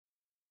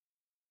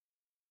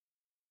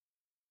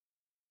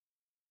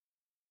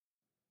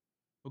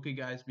Okay,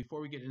 guys,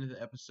 before we get into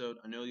the episode,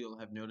 I know you'll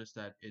have noticed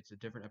that it's a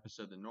different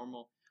episode than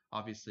normal.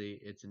 Obviously,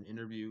 it's an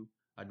interview.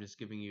 I'm just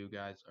giving you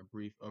guys a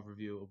brief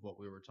overview of what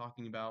we were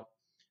talking about.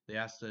 They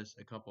asked us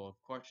a couple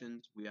of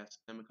questions. We asked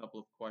them a couple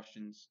of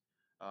questions.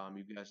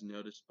 You guys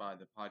noticed by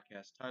the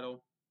podcast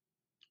title,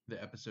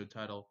 the episode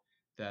title,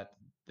 that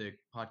the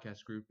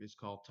podcast group is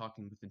called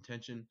Talking with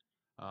Intention.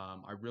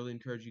 I really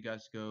encourage you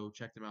guys to go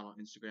check them out on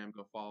Instagram.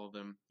 Go follow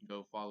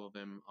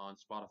them on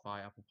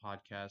Spotify, Apple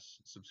Podcasts,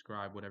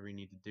 subscribe, whatever you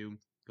need to do.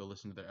 Go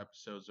listen to their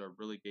episodes. They're a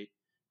really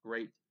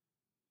great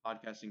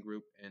podcasting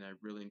group, and I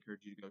really encourage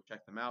you to go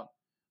check them out.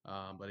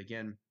 But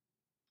again,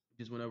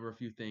 just went over a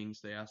few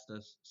things. They asked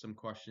us some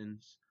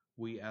questions.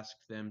 We asked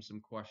them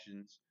some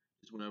questions.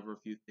 Just went over a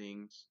few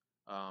things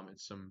and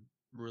some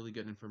really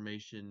good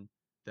information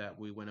that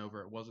we went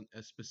over. It wasn't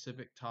a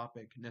specific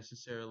topic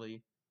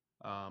necessarily,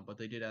 but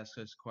they did ask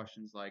us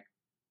questions like,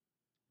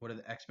 what are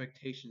the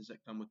expectations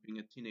that come with being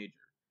a teenager?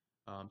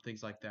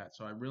 Things like that.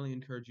 So I really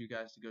encourage you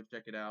guys to go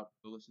check it out.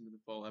 Go listen to the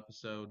full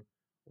episode.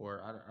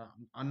 Or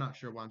I'm not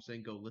sure why I'm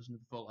saying go listen to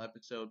the full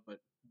episode, but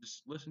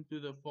just listen to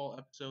the full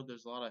episode.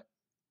 There's a lot of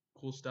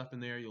cool stuff in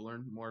there. You'll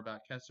learn more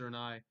about Kessler and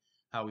I,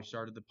 how we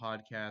started the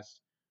podcast,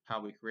 how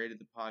we created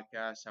the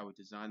podcast, how we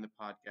designed the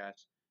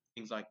podcast,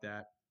 things like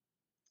that.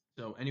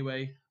 So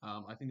anyway,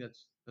 I think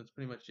that's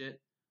pretty much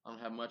it. I don't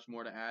have much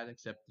more to add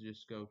except to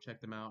just go check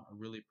them out. I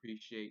really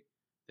appreciate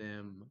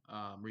them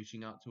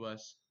reaching out to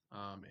us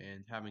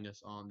and having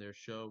us on their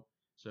show.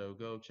 So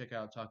go check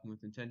out Talking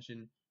with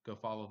Intention. Go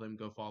follow them.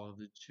 Go follow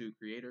the two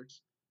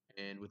creators.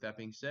 And with that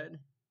being said,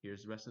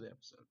 here's the rest of the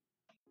episode.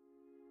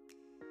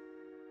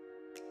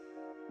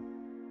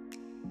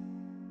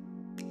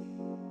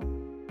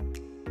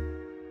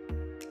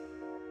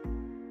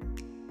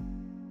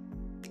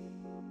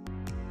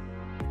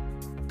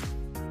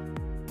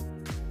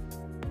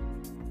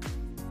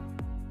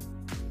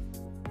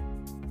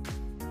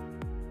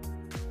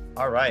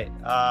 All right.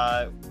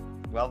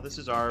 Well, this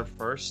is our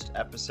first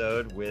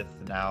episode with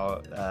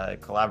now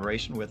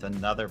collaboration with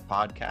another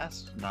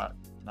podcast. Not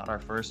our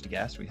first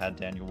guest. We had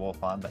Daniel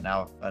Wolf on, but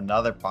now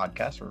another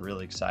podcast. We're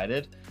really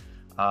excited.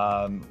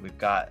 We've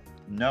got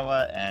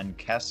Noah and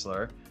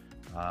Kessler,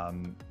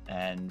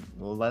 and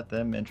we'll let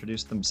them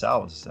introduce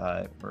themselves.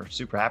 We're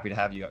super happy to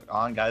have you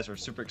on, guys. We're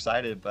super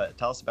excited, but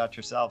tell us about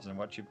yourselves and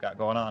what you've got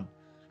going on.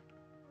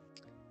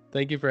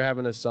 Thank you for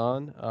having us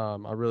on.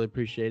 I really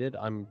appreciate it.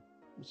 I'm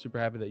super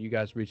happy that you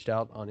guys reached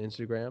out on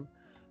Instagram.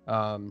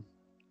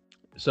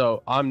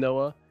 So I'm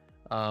Noah.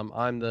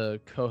 I'm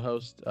the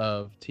co-host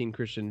of Teen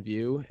Christian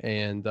View,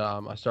 and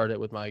I started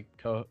with my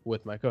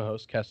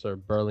co-host Kessler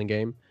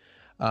Burlingame.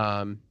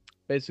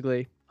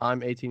 Basically,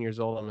 I'm 18 years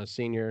old. I'm a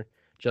senior,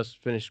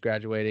 just finished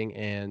graduating,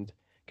 and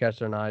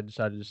Kessler and I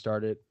decided to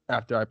start it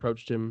after I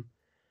approached him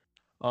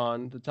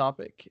on the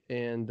topic.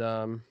 And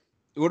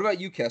What about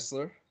you,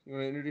 Kessler? You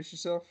want to introduce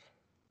yourself?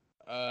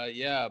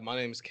 Yeah, my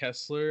name's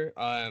Kessler.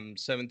 I'm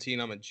 17.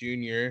 I'm a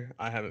junior.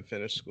 I haven't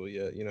finished school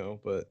yet,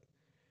 but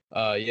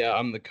yeah,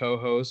 I'm the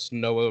co-host.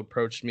 Noah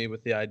approached me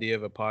with the idea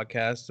of a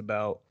podcast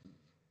about,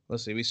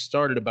 let's see, we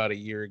started about a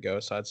year ago,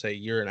 so I'd say a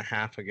year and a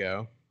half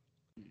ago.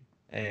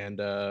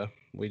 And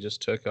we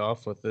just took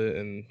off with it,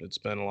 and it's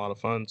been a lot of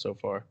fun so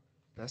far.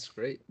 That's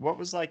great. What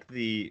was like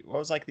the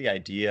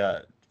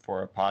idea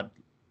for a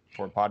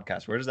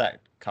podcast? Where does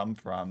that come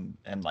from,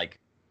 and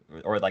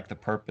or the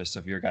purpose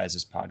of your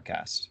guys'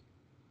 podcast?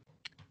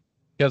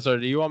 Kessler,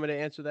 do you want me to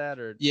answer that,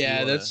 or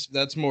Yeah,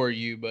 that's more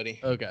you, buddy.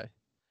 Okay.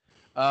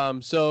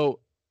 So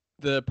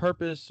the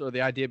purpose or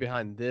the idea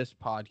behind this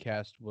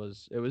podcast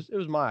was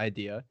my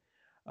idea.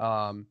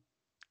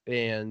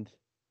 And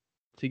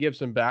to give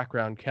some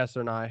background,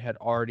 Kessler and I had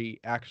already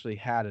actually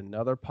had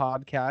another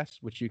podcast,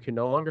 which you can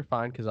no longer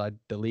find because I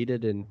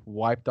deleted and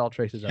wiped all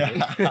traces of it.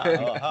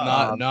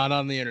 Not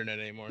on the internet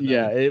anymore. No.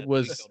 Yeah, it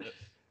was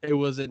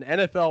an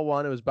NFL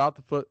one. It was about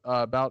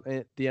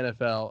the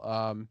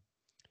NFL.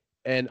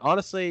 And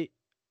honestly,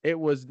 it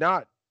was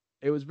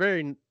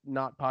very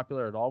not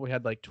popular at all. We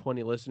had like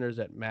 20 listeners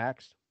at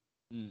max.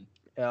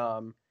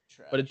 But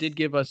it did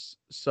give us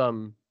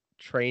some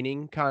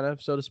training, kind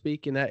of, so to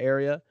speak, in that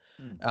area.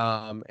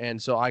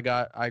 And so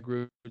I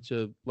grew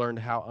to learn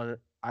how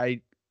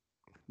I'm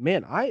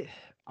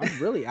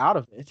really out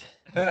of it.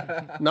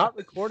 Not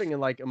recording in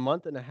like a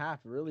month and a half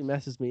really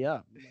messes me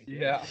up.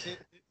 Yeah.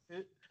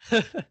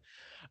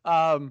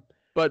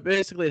 But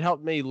basically it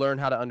helped me learn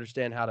how to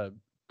understand how to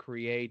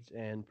create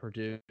and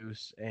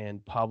produce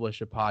and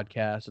publish a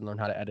podcast and learn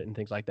how to edit and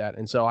things like that.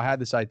 And so I had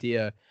this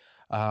idea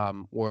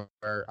where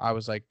I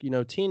was like,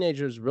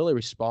 teenagers really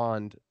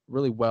respond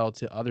really well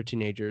to other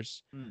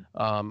teenagers,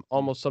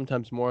 almost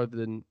sometimes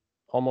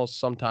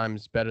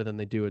better than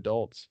they do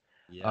adults.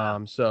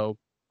 Yeah. So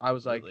I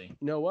was like, you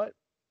know what?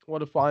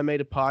 What if I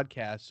made a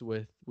podcast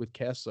with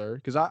Kessler?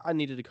 Because I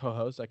needed a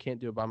co-host. I can't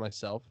do it by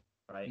myself.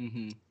 Right.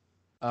 Mm-hmm.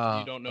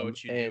 You don't know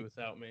what you do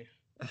without me.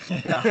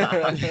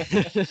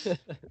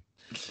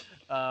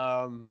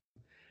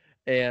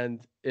 And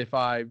if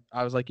I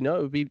was like,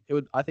 I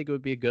think it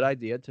would be a good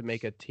idea to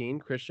make a teen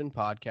Christian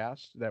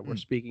podcast that we're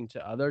speaking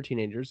to other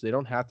teenagers. They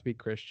don't have to be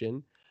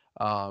Christian,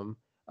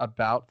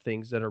 about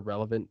things that are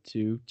relevant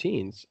to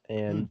teens.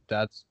 And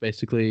that's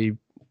basically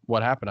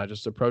what happened. I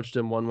just approached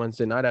him one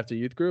Wednesday night after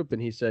youth group,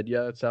 and he said,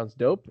 "Yeah, that sounds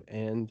dope,"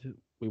 and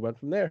we went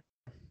from there.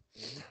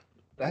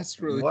 That's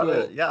really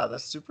cool. Yeah,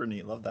 that's super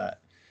neat. Love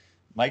that.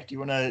 Mike, do you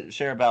want to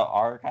share about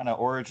our kind of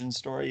origin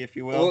story, if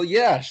you will? Well,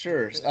 yeah,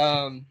 sure.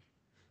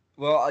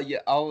 Yeah,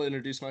 I'll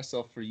introduce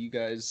myself for you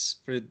guys,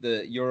 for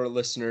your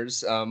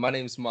listeners. My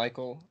name's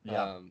Michael.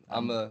 Yeah.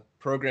 I'm a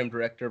program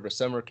director of a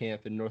summer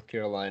camp in North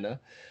Carolina.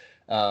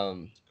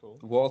 Cool.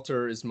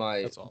 Walter is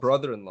my That's awesome.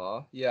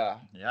 brother-in-law. Yeah.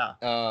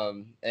 Yeah.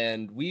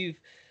 And we've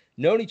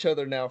known each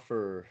other now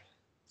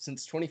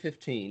since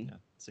 2015. Yeah.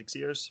 6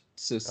 years.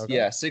 So Okay.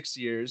 yeah, 6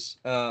 years.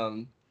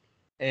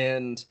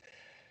 And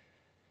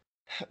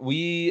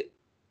we,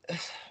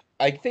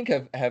 I think,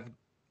 have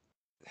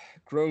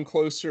grown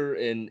closer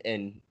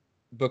and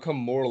become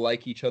more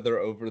like each other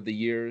over the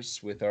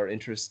years with our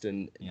interest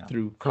in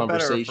through For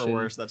better or conversation. for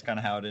worse, that's kind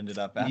of how it ended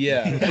up.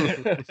 Yeah.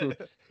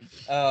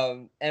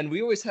 And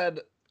we always had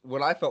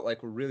what I felt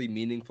like were really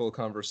meaningful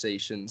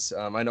conversations.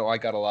 I know I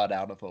got a lot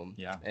out of them.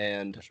 Yeah,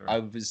 And for sure. I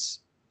was,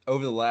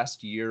 over the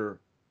last year,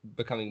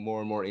 becoming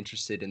more and more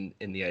interested in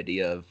the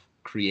idea of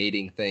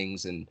creating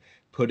things and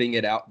putting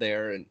it out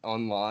there and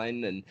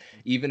online. And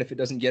even if it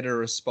doesn't get a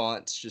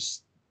response,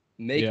 just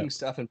making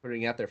stuff and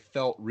putting it out there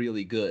felt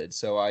really good.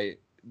 So I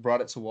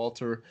brought it to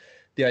Walter,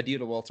 the idea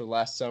to Walter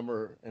last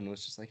summer, and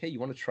was just like, "Hey, you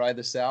want to try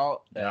this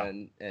out?" Yeah.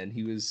 And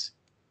he was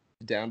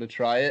down to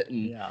try it.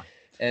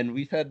 And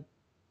we've had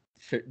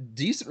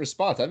decent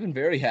response. I've been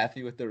very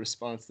happy with the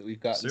response that we've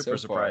gotten Super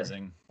so far.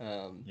 surprising.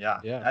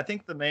 Yeah. I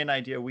think the main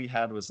idea we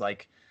had was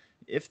like,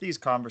 if these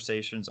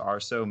conversations are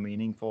so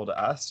meaningful to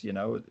us,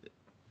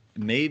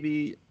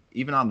 maybe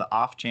even on the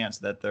off chance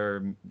that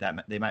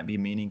they might be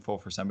meaningful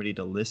for somebody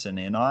to listen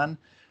in on,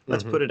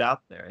 let's put it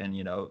out there and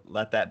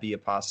let that be a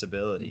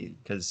possibility,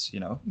 because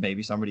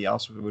maybe somebody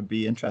else would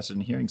be interested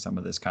in hearing some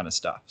of this kind of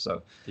stuff.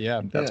 So Yeah.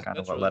 I think that's kind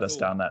of what led us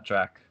down that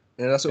track.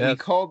 And that's what Yeah. we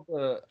called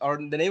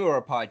the name of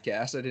our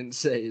podcast, I didn't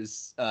say,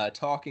 is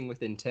Talking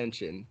with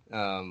Intention,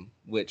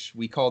 which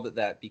we called it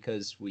that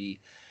because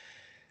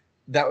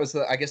that was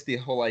I guess the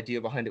whole idea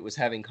behind it was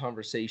having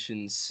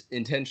conversations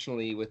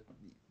intentionally with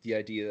the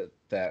idea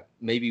that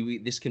maybe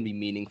this can be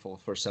meaningful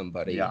for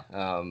somebody. Yeah.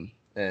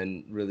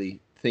 And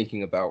really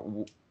thinking about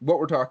what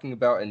we're talking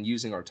about and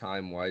using our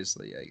time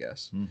wisely, I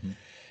guess. Mm-hmm.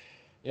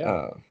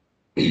 Yeah.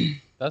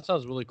 That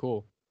sounds really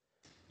cool.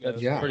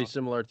 That's Yeah. pretty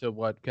similar to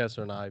what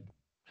Kessler and I,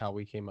 how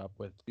we came up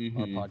with our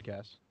Mhm.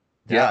 podcast.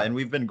 Yeah, and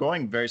we've been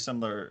going very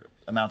similar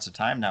amounts of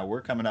time now.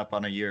 We're coming up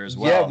on a year as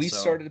well. Yeah, we so-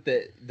 started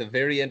at the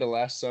very end of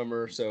last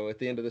summer, so at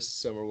the end of this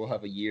summer we'll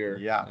have a year.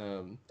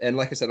 Yeah. And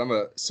like I said, I'm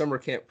a summer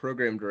camp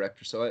program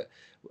director, so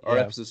our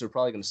Yeah. episodes are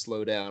probably going to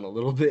slow down a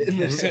little bit in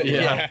this.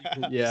 Yeah.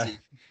 Yeah.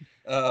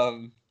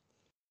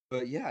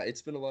 But yeah,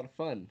 it's been a lot of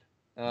fun.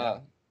 Yeah.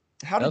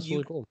 How did That's you?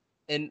 really cool.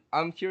 And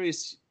I'm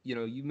curious.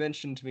 You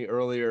mentioned to me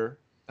earlier,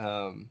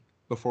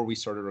 before we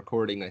started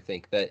recording, I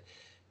think that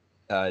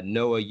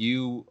Noah,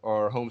 you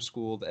are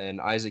homeschooled, and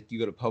Isaac, you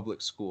go to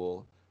public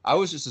school. I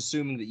was just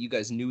assuming that you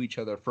guys knew each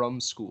other from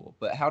school,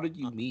 but how did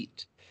you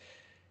meet?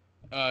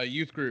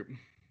 Youth group.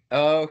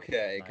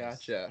 Okay, Nice.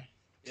 gotcha.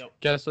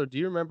 Kessler, do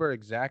you remember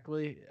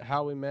exactly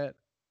how we met?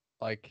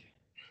 Like,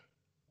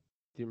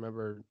 do you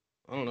remember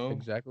I don't know.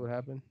 exactly what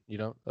happened? You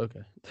don't?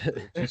 Okay.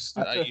 Just,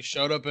 you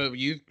showed up at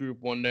youth group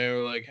one day.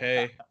 We're like,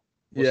 "Hey,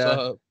 what's Yeah.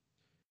 up?"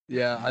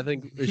 Yeah, I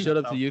think we showed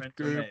up How to youth friends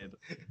are group.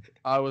 made.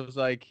 I was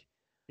like,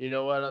 you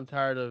know what? I'm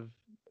tired of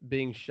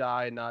being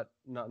shy, not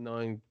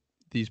knowing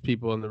these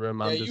people in the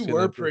room. I'm Yeah, just you gonna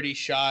were do- pretty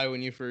shy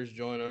when you first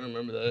joined. I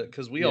remember that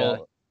because we Yeah.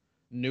 all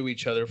knew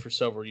each other for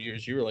several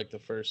years. You were like the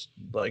first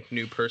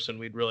new person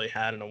we'd really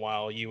had in a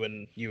while. You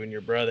and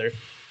your brother.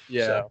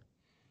 Yeah. So,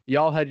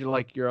 Y'all had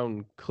your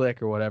own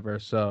clique or whatever,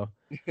 so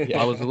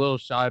I was a little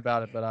shy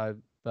about it,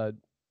 but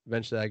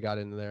eventually I got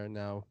into there, and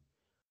now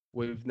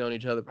we've known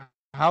each other.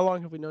 How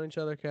long have we known each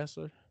other,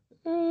 Kessler?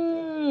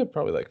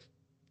 probably like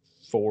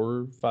 4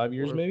 or 5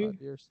 years, 4 or maybe.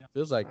 5 years.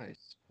 Feels like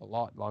Nice. a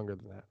lot longer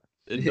than that.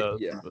 It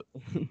does. Yeah.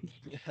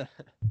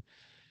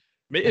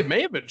 But it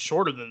may have been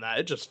shorter than that.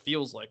 It just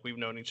feels like we've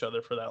known each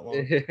other for that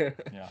long.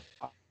 Yeah.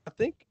 I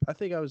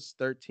think I was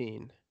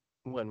 13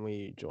 when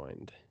we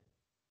joined.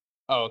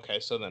 Oh, okay.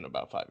 So then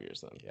about 5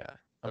 years then. Yeah,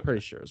 I'm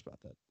pretty sure it's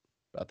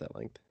about that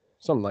length,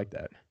 something like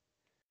that.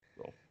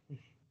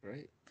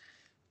 Right.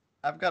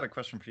 I've got a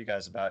question for you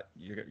guys about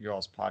your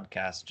all's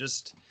podcast.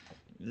 Just,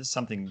 this is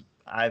something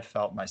I've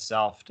felt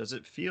myself. Does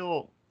it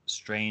feel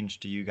strange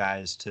to you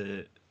guys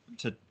to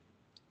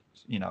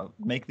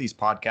make these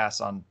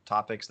podcasts on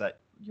topics that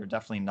you're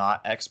definitely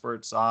not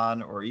experts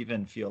on, or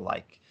even feel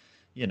like,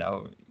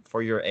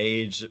 for your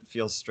age, it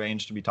feels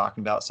strange to be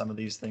talking about some of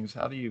these things?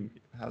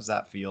 How's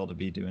that feel to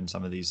be doing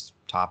some of these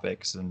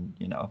topics and,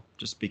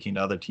 just speaking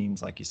to other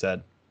teens, like you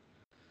said?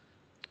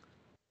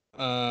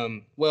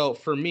 Well,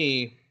 for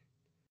me,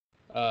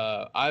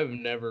 I've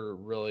never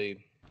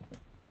really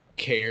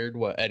cared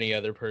what any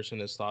other person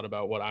has thought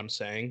about what I'm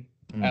saying.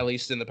 Mm. At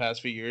least in the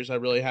past few years, I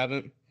really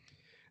haven't.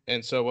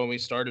 And so when we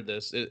started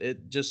this, it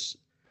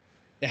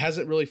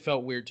hasn't really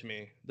felt weird to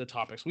me. The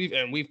topics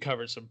we've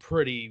covered some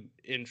pretty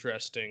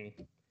interesting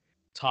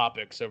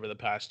topics over the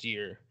past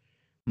year,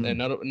 and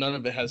none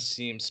of it has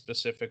seemed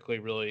specifically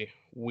really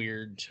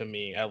weird to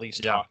me. At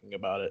least talking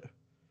about it.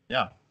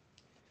 Yeah.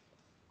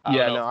 I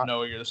don't know if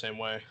Noah, you're the same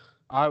way.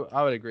 I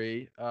would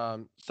agree.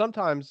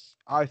 Sometimes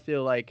I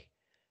feel like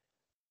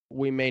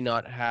we may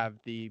not have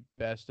the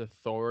best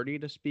authority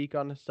to speak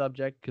on the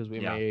subject because we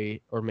may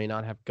or may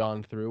not have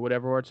gone through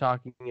whatever we're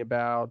talking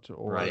about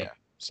or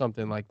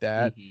something like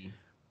that. Mm-hmm.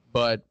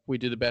 But we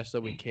do the best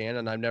that we can,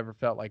 and I've never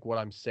felt like what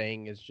I'm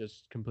saying is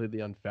just completely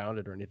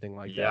unfounded or anything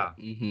like that.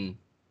 Mm-hmm.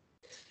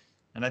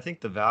 And I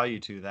think the value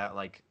to that,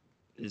 like,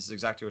 is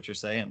exactly what you're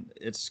saying.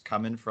 It's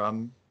coming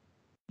from,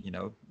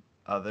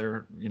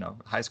 other,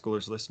 high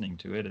schoolers listening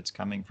to it. It's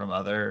coming from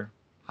other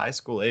high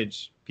school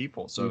age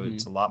people. So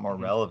it's a lot more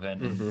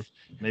relevant and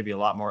maybe a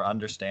lot more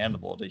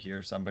understandable to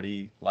hear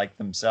somebody like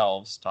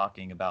themselves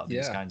talking about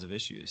these kinds of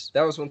issues.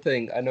 That was one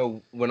thing I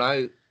know when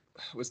I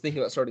was thinking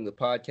about starting the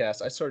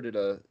podcast. I started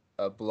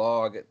a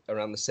blog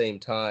around the same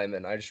time,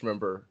 and I just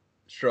remember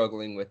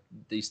struggling with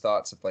these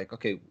thoughts of like,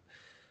 okay,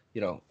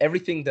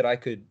 everything that I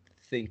could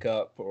think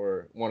up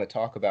or want to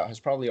talk about has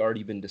probably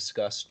already been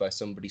discussed by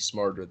somebody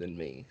smarter than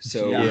me.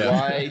 So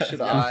why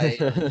should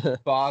I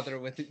bother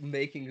with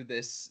making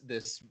this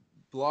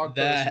blog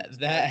post?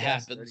 That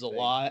happens a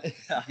lot.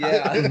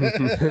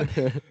 Yeah.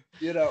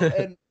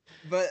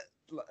 But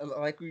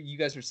like you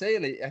guys were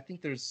saying, I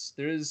think there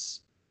is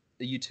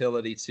a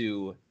utility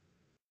to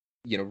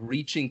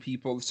reaching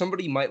people.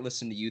 Somebody might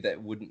listen to you that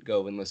wouldn't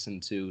go and listen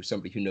to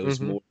somebody who knows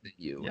more than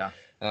you.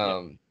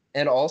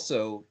 And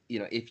also,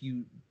 if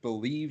you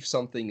believe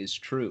something is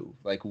true,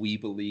 like we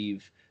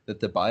believe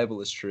that the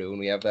Bible is true and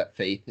we have that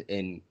faith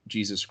in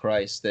Jesus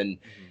Christ, then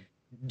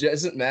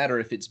doesn't matter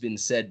if it's been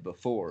said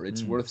before.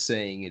 It's worth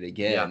saying it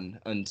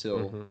again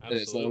until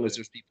as long as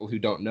there's people who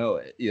don't know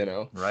it,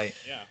 Right.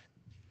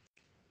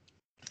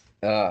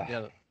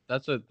 Yeah.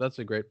 That's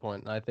a great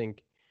point. And I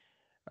think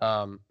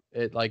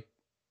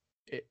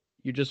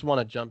you just want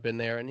to jump in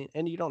there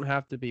and you don't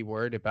have to be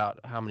worried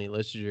about how many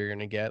listeners you're going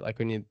to get. Like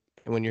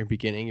when you're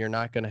beginning, you're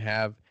not going to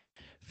have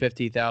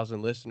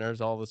 50,000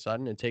 listeners all of a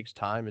sudden. It takes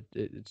time.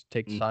 It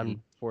takes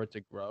time for it to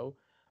grow,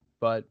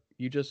 but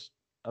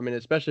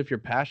especially if you're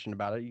passionate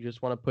about it, you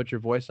just want to put your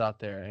voice out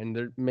there, and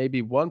there may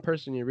be one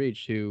person you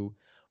reach who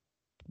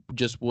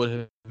just would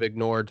have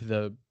ignored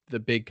the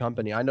big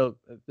company. I know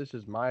this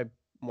is my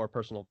more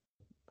personal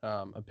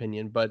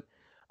opinion, but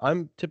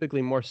I'm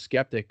typically more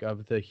skeptic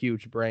of the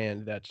huge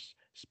brand that's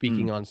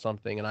speaking on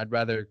something, and I'd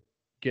rather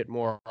get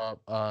more up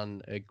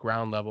on a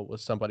ground level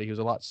with somebody who's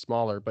a lot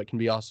smaller but can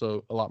be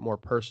also a lot more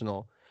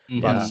personal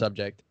about the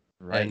subject.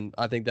 Right. And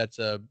I think that's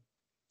a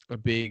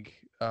big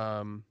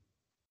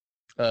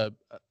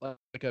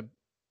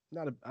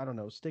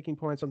sticking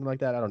point, something like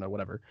that. I don't know,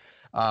 whatever.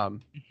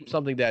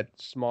 Something that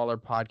smaller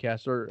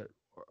podcasts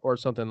or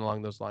something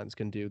along those lines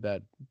can do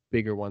that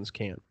bigger ones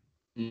can't.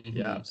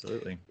 Yeah,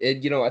 absolutely.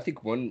 And I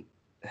think one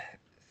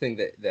thing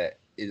that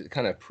is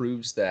kind of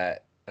proves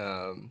that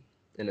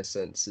in a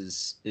sense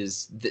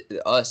is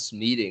us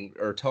meeting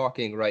or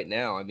talking right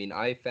now. I mean,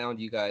 I found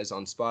you guys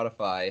on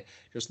Spotify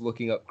just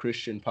looking up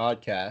Christian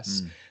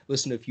podcasts,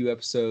 listened to a few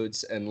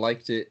episodes and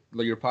liked your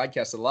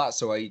podcast a lot.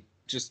 So I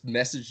just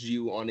messaged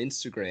you on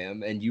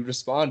Instagram and you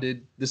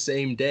responded the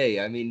same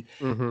day. I mean,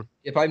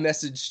 if I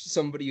messaged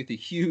somebody with a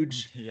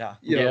huge,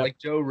 like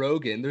Joe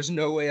Rogan, there's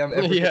no way I'm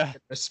ever going to get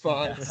a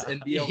response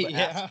and be able to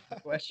ask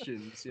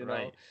questions,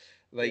 Right.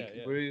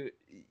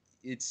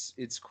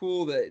 It's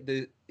cool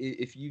that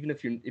if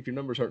your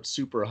numbers aren't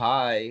super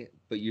high,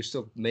 but you're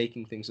still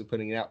making things and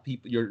putting it out,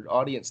 your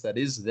audience that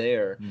is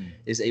there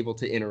is able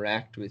to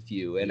interact with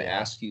you and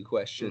ask you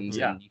questions,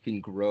 and you can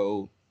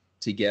grow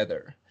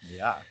together.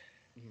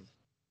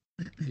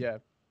 Yeah,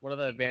 one of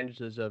the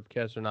advantages of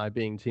Kessler and I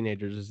being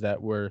teenagers is that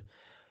we're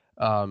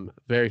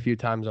very few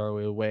times are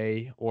we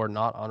away or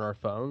not on our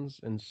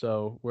phones, and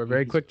so we're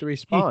very quick to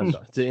respond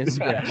to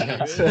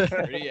Instagram.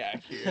 Pretty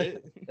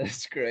accurate.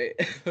 That's great.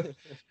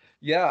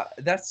 Yeah,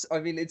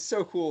 it's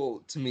so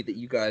cool to me that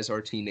you guys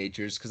are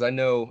teenagers, because I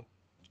know,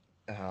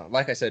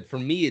 like I said, for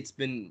me, it's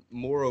been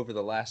more over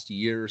the last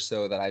year or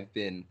so that I've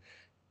been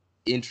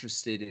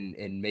interested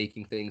in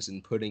making things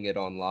and putting it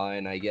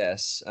online, I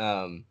guess.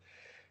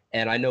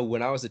 And I know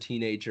when I was a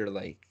teenager,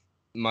 like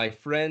my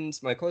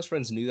close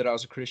friends knew that I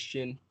was a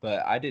Christian,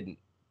 but I didn't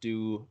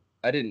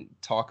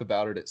talk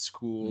about it at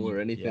school or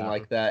anything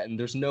like that. And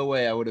there's no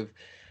way I would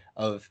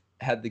have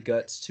had the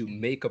guts to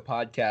make a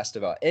podcast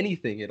about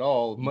anything at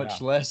all,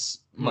 much less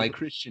my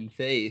Christian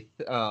faith.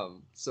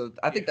 So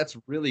I think that's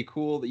really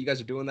cool that you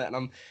guys are doing that. And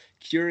I'm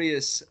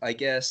curious, I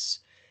guess,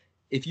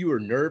 if you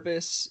were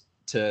nervous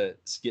to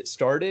get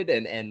started,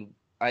 and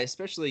I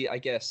especially, I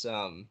guess,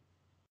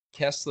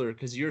 Kessler,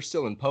 because you're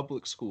still in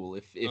public school.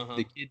 If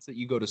the kids that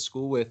you go to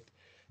school with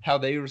how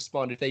they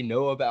respond, if they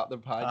know about the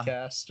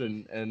podcast,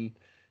 and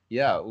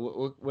yeah,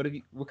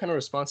 what kind of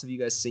response have you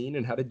guys seen,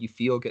 and how did you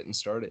feel getting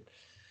started?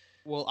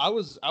 Well, I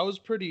was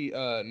pretty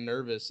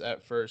nervous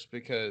at first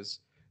because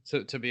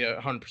to be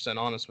 100%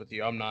 honest with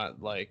you, I'm not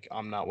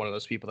one of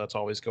those people that's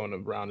always going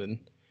around and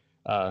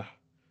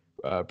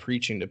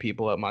preaching to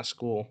people at my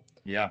school.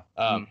 Yeah.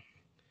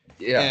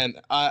 Yeah.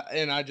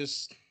 And I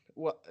just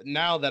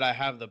now that I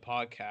have the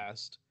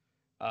podcast,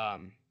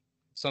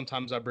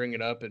 sometimes I bring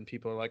it up and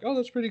people are like, "Oh,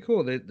 that's pretty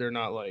cool." They're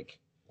not like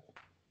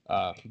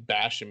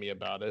bashing me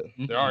about it.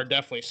 Mm-hmm. There are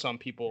definitely some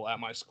people at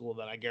my school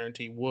that I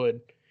guarantee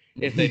would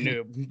if they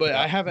knew, but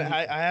I haven't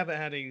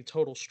had any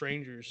total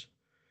strangers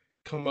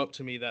come up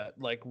to me that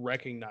like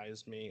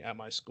recognized me at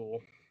my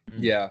school.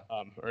 Yeah.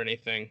 Or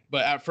anything.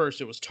 But at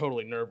first it was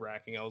totally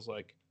nerve-wracking. I was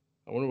like,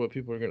 I wonder what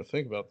people are going to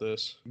think about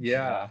this.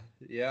 Yeah.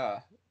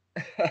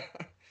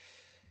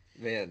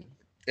 Man,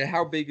 and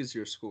how big is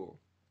your school?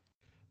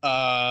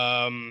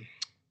 Over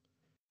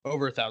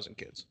 1,000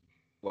 kids.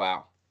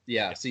 Wow.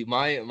 Yeah. See,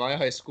 my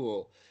high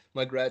school,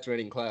 my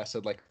graduating class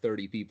had like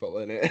 30 people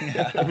in it,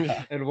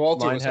 and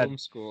Walter Mine was had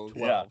homeschooled.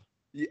 12.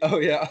 Oh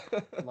yeah.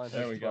 Mine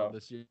There has we 12 go.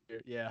 this year.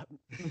 Yeah.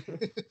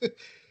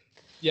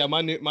 Yeah,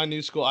 my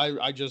new school,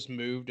 I just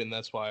moved, and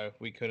that's why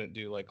we couldn't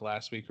do like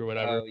last week or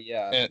whatever. Oh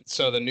yeah. And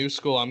so the new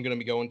school I'm going to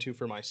be going to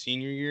for my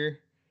senior year,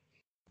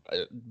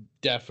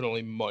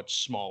 definitely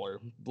much smaller.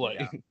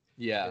 Like,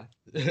 Yeah.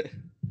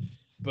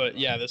 but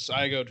yeah,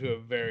 I go to a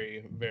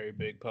very, very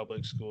big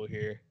public school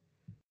here,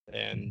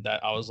 and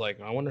that I was like,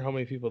 I wonder how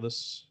many people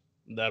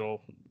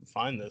that'll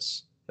find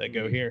this that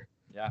go here.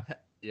 Yeah.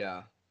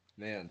 Yeah,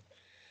 man.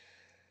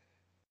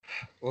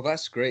 Well,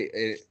 that's great.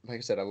 Like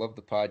I said, I love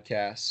the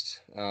podcast.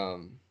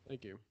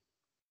 Thank you.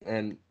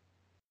 And,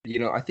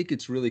 I think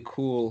it's really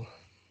cool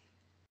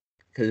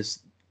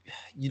because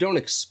you don't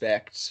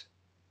expect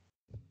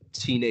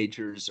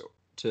teenagers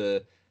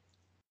to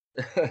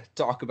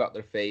talk about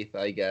their faith,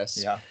 I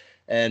guess. Yeah.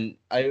 And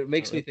it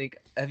makes me think,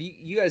 have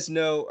you guys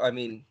know, I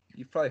mean,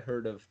 you've probably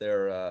heard of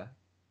their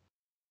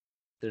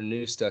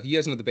new stuff. You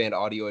guys know the band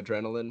Audio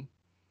Adrenaline?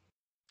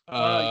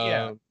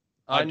 Yeah.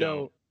 I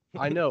don't.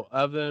 know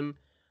of them.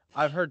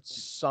 I've heard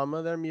some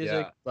of their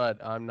music, Yeah. but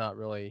I'm not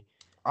really.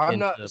 I'm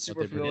into not what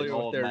super they produce. familiar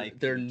with Old, Mike.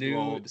 their Too new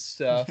old.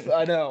 stuff.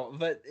 I know,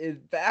 but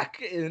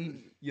back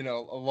in a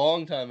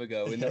long time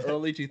ago, in the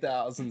early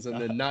 2000s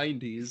and the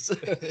 90s,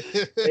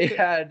 they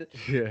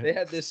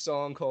had this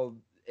song called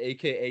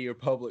 "AKA Your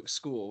Public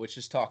School," which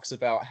just talks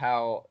about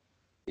how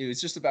it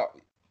was just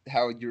about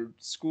how your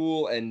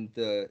school and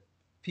the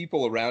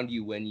people around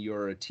you when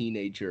you're a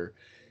teenager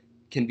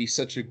can be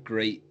such a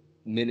great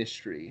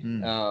ministry.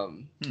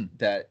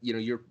 That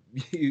you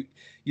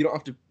don't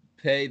have to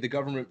pay. The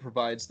government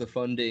provides the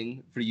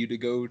funding for you to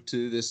go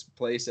to this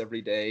place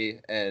every day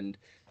and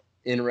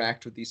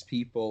interact with these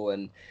people.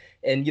 And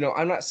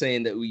I'm not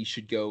saying that we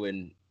should go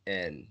and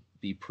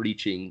be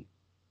preaching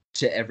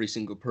to every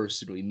single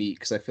person we meet,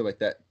 because I feel like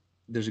that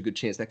there's a good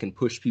chance that can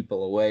push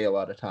people away a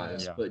lot of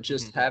times. Yeah. But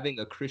just having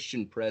a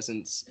Christian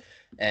presence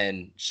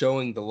and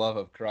showing the love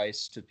of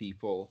Christ to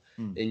people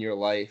in your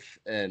life,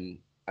 and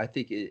I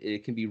think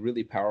it can be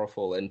really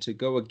powerful. And to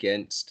go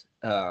against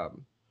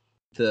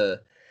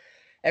the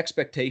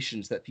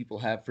expectations that people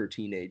have for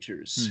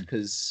teenagers,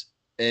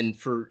 and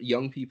for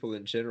young people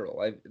in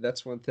general.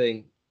 That's one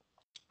thing.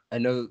 I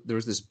know there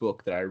was this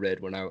book that I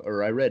read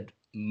I read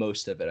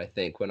most of it, I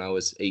think, when I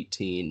was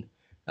 18,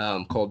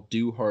 called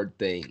Do Hard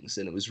Things.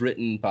 And it was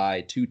written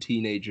by two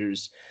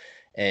teenagers.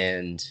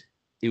 And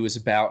it was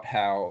about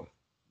how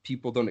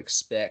people don't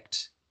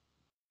expect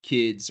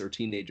kids or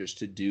teenagers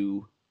to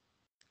do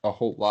a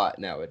whole lot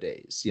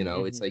nowadays.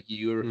 It's like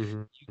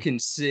you can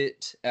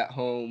sit at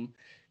home,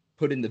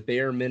 put in the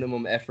bare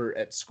minimum effort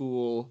at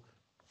school,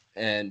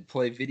 and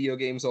play video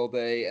games all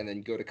day, and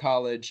then go to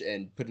college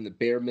and put in the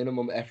bare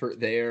minimum effort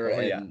there,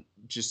 and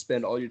just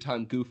spend all your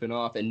time goofing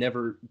off and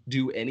never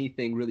do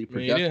anything really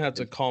productive. You didn't have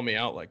to call me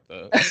out like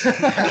that.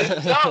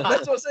 No,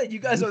 that's what I'm saying. You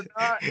guys are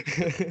not.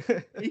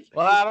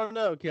 Well, I don't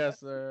know,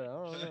 Kessler. I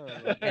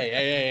don't know.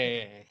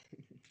 Hey.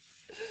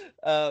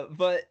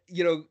 But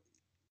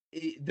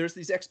there's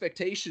these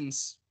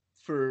expectations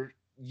for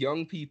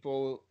young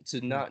people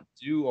to not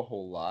do a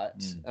whole lot,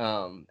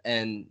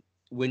 and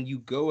when you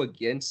go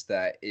against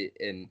that,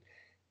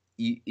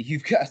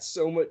 you've got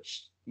so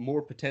much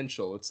more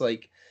potential. It's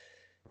like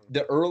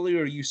the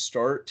earlier you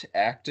start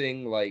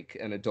acting like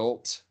an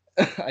adult,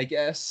 I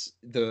guess,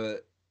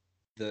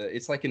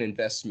 it's like an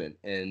investment,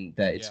 and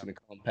that it's going to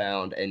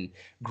compound and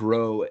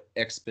grow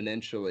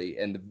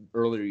exponentially. And the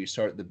earlier you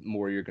start, the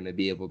more you're going to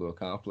be able to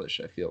accomplish,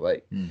 I feel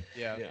like.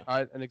 Yeah.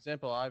 An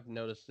example I've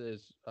noticed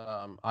is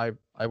I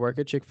work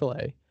at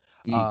Chick-fil-A,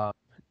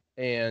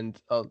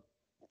 and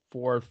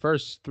for the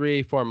first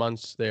 3-4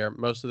 months there,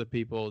 most of the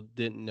people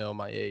didn't know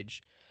my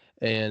age.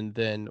 And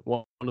then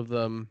one of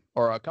them,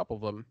 or a couple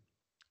of them,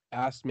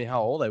 asked me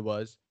how old I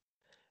was.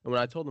 And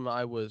when I told them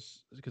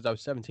because I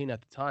was 17 at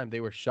the time,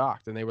 they were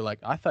shocked. And they were like,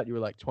 I thought you were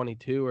like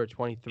 22 or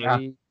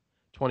 23,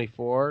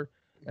 24.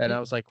 And I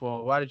was like,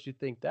 well, why did you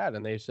think that?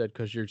 And they said,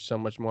 because you're so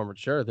much more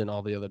mature than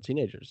all the other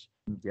teenagers.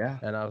 Yeah.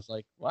 And I was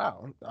like,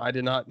 wow, I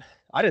didn't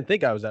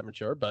think I was that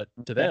mature, but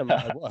to them,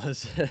 I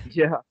was.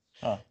 Yeah.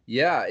 Huh.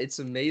 Yeah, it's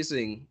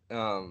amazing.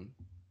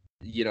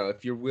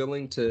 If you're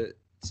willing to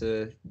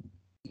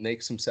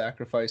make some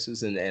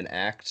sacrifices and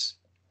act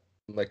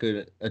like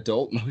an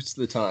adult most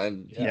of the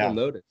time, people Yeah.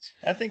 notice.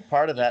 I think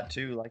part of that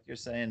too, like you're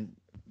saying,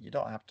 you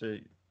don't have to,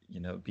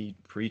 be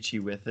preachy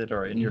with it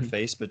or in your Mhm.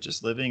 face, but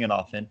just living an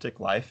authentic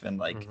life and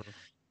like Mhm.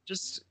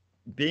 just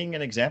being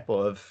an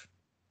example of,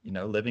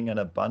 living an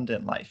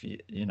abundant life,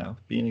 be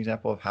an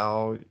example of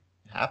how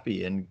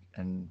happy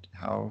and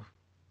how,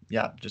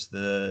 yeah, just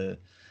the,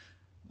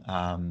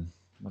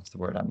 what's the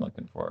word I'm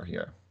looking for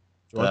here?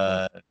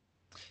 Joyful.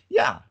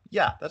 Yeah,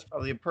 that's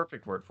probably a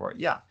perfect word for it.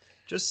 Yeah,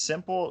 just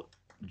simple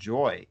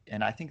joy.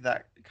 And I think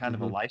that kind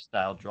of a Mhm.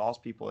 lifestyle draws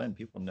people in.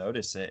 People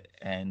notice it.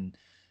 And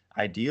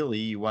ideally,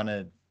 you want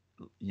to,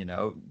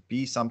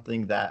 be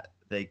something that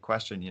they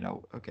question,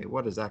 okay,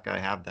 what does that guy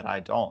have that I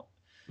don't?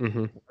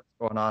 Mhm. What's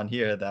going on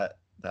here that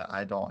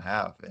I don't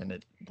have?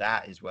 And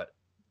that is what,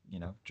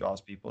 draws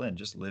people in,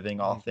 just living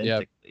Yeah.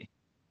 authentically.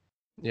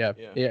 Yeah.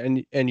 Yeah.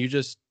 Yeah. And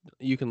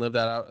you can live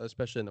that out,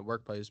 especially in the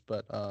workplace,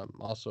 but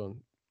also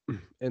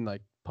in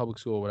like public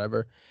school or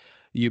whatever.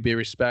 You be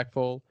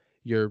respectful.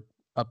 You're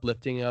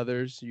uplifting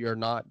others. You're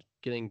not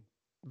getting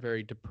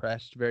very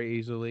depressed very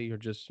easily. You're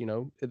just,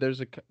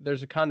 there's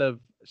a kind of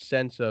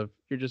sense of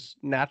you're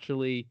just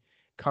naturally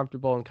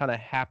comfortable and kind of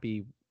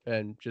happy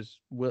and just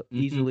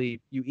Mhm.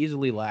 you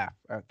easily laugh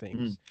at Mm,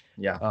 things.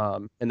 yeah.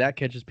 And that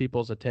catches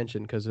people's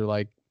attention because they're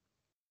like,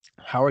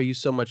 how are you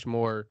so much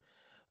more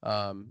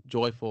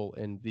joyful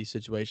in these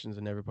situations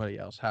than everybody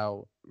else?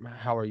 How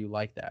are you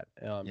like that?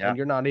 Yeah. And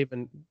you're not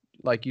even,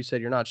 like you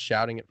said, you're not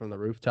shouting it from the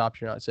rooftops.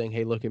 You're not saying,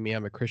 hey, look at me,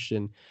 I'm a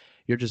Christian.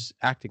 You're just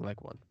acting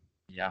like one.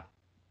 Yeah.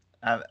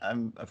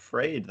 I'm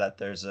afraid that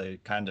there's a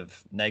kind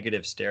of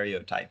negative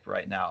stereotype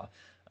right now,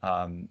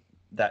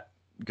 that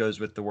goes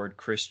with the word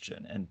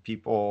Christian, and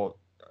people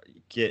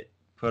get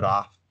put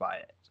off by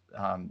it.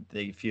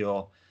 They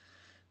feel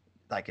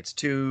like it's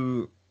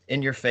too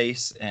in your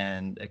face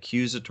and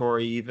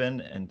accusatory,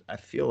 even. And I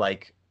feel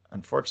like,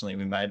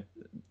 unfortunately,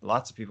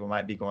 lots of people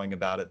might be going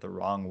about it the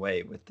wrong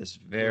way with this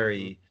Mm-hmm.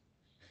 very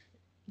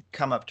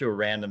come up to a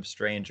random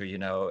stranger,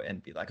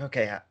 and be like,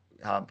 okay,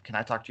 can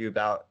I talk to you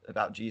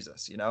about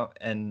Jesus,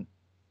 and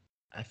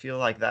I feel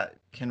like that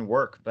can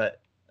work,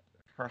 but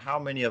for how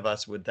many of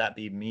us would that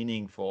be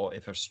meaningful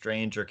if a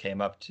stranger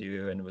came up to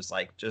you and was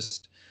like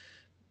just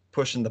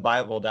pushing the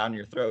Bible down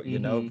your throat,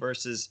 Mhm.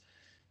 versus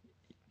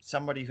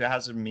somebody who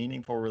has a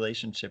meaningful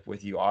relationship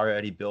with you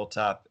already built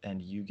up,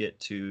 and you get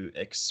to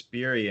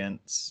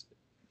experience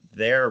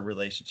their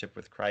relationship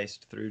with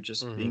Christ through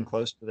just Mm-hmm. being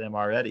close to them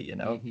already,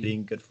 Mhm.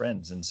 being good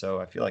friends. And so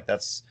I feel like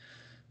that's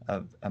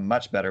a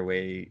much better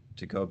way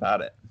to go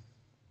about it.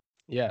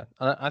 Yeah,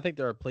 I think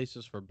there are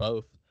places for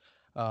both.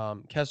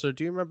 Kessler,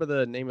 do you remember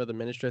the name of the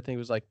ministry? I think it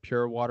was like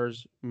Pure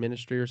Waters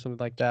Ministry or something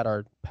like that.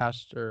 Our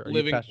pastor, or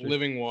youth pastor?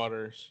 Living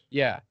Waters.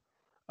 Yeah.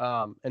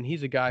 And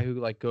he's a guy who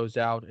like goes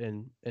out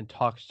and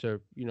talks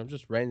to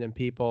just random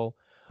people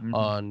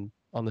Mhm.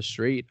 on the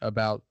street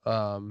about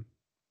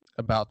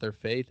their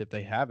faith if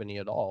they have any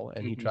at all,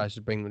 and he Mhm. tries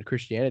to bring them to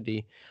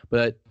Christianity.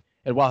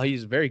 And while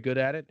he's very good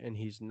at it and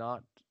he's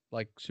not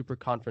like super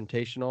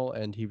confrontational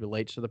and he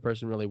relates to the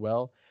person really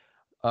well,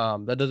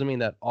 that doesn't mean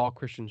that all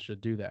Christians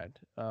should do that.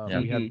 Yeah.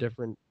 We have Mhm.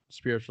 different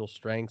spiritual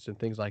strengths and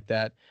things like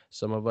that.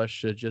 Some of us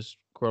should just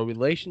grow a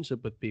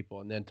relationship with people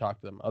and then talk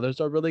to them.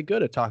 Others are really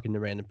good at talking to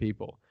random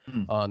people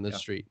Mm. on the Yeah.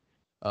 street.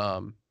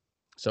 Um,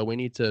 so we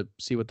need to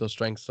see what those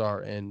strengths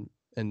are and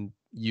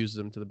use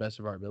them to the best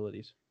of our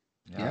abilities.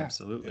 Yeah, Yeah.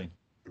 absolutely.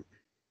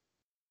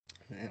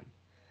 Man.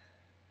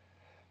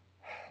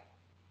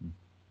 Hmm.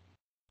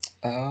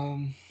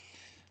 Um.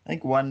 I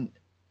think one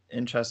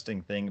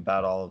interesting thing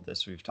about all of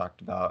this we've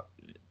talked about,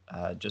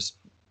 just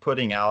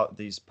putting out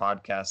these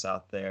podcasts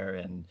out there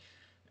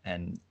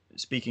and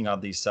speaking on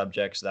these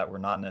subjects that we're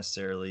not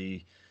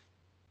necessarily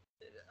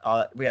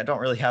we don't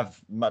really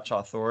have much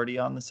authority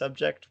on the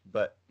subject,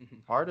 but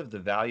Mhm. part of the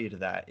value to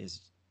that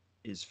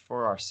is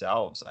for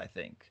ourselves. I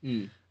think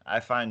Mm. I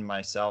find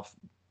myself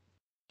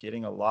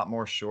getting a lot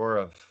more sure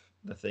of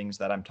the things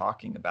that I'm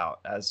talking about.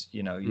 As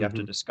you have to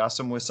Mm-hmm. discuss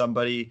them with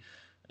somebody.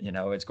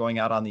 It's going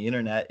out on the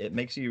internet. It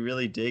makes you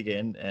really dig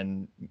in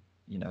and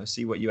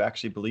see what you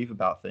actually believe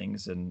about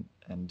things, and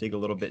dig a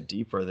little bit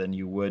deeper than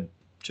you would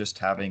just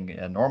having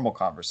a normal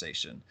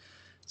conversation.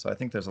 So I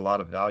think there's a lot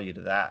of value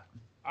to that.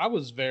 I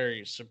was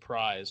very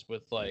surprised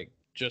with like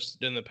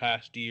just in the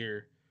past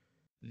year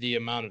the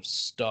amount of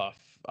stuff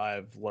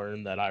I've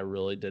learned that I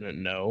really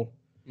didn't know.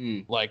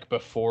 Mm. Like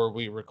before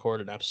we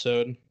record an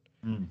episode,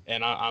 Mm.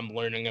 and I'm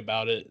learning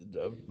about it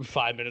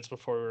 5 minutes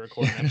before we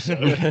record an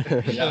episode,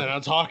 and Yeah. then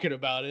I'm talking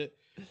about it.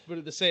 But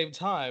at the same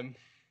time,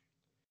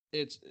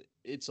 it's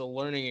it's a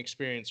learning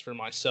experience for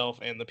myself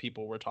and the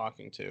people we're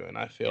talking to, and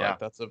I feel Yeah. like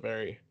that's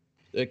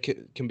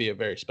it can be a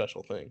very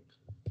special thing.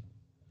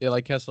 Yeah,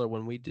 like Kessler,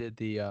 when we did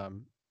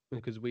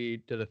because we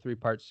did a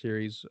 3-part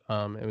series.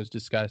 It was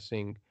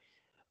discussing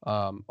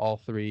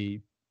all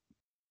 3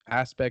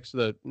 aspects,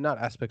 not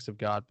aspects of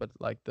God, but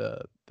like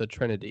the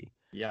Trinity.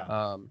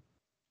 Yeah.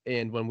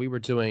 And when we were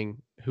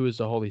doing who is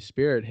the Holy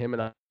Spirit, him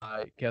and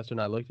Kessler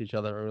and I looked at each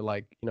other and we were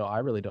like, I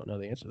really don't know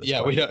the answer to this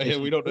Yeah,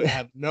 question. we don't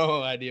have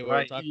no idea what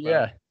we're talking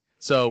Yeah. about.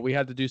 So we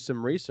had to do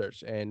some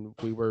research, and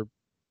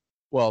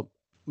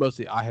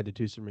mostly I had to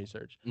do some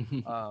research.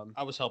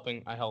 I was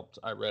helping. I helped.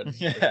 I read.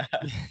 Yeah.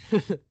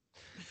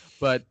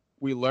 But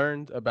we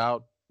learned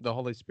about the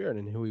Holy Spirit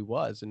and who he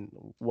was and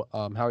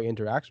how he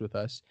interacts with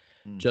us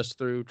just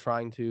through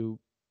trying to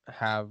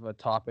have a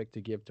topic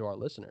to give to our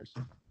listeners.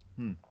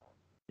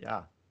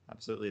 Yeah,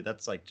 absolutely.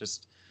 That's like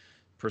just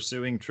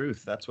pursuing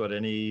truth. That's what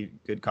any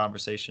good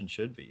conversation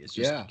should be. It's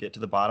just get to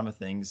the bottom of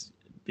things,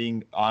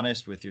 being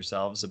honest with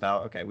yourselves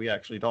about, okay, we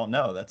actually don't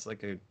know. That's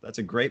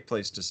a great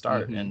place to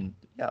start. And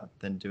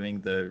then doing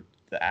the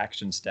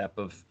action step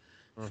of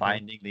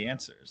finding the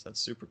answers. That's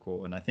super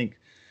cool. And I think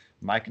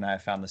Mike and I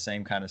have found the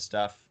same kind of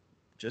stuff,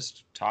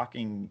 just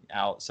talking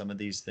out some of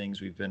these things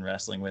we've been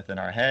wrestling with in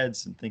our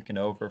heads and thinking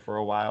over for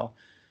a while.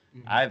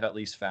 I've at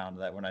least found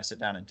that when I sit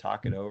down and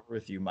talk it over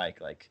with you,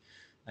 Mike, like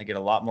I get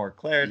a lot more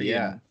clarity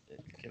and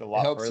get a lot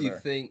it helps further. you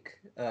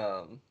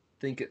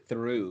think it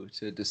through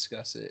to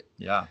discuss it.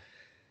 Yeah.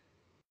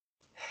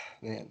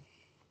 Man.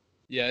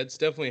 Yeah, it's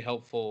definitely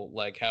helpful,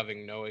 like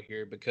having Noah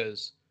here,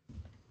 because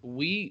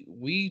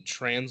we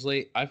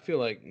translate. I feel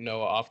like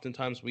Noah,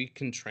 oftentimes we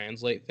can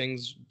translate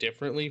things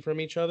differently from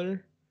each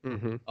other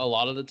a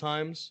lot of the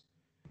times,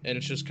 and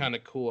it's just kind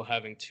of cool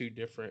having 2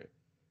 different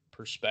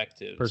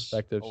perspectives.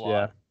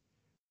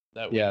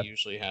 That we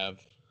usually have.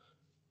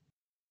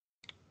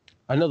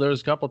 I know there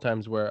was a couple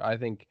times where I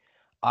think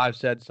I've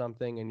said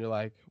something and you're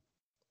like,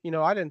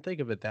 I didn't think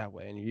of it that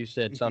way, and you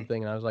said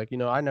something and I was like,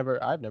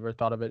 I've never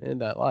thought of it in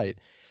that light.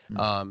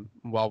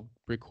 While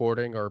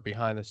recording or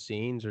behind the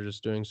scenes or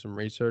just doing some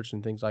research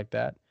and things like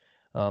that.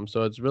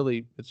 So it's a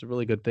really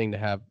good thing to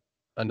have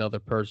another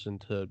person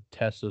to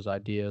test those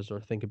ideas or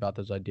think about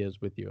those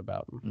ideas with you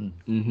about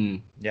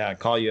them. Yeah,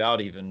 call you out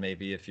even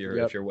maybe if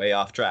you're way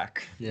off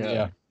track.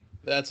 Yeah.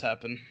 That's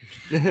happened.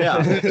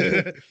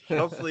 Yeah.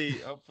 Hopefully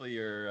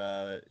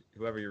your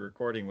whoever you're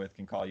recording with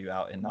can call you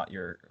out and not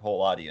your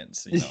whole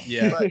audience.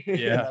 Yeah. But,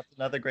 Yeah. That's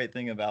another great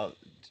thing about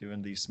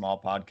doing these small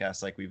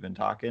podcasts like we've been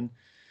talking.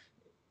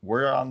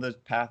 We're on the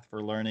path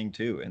for learning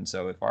too. And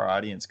so if our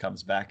audience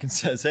comes back and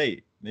says,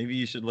 hey, maybe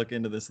you should look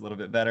into this a little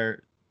bit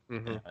better,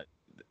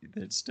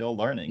 it's still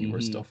learning.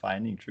 We're still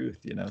finding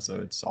truth, so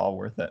it's all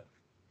worth it.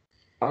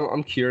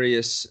 I'm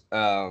curious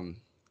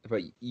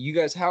about you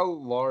guys. How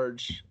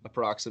large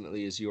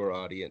approximately is your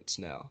audience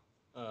now?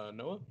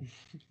 Noah?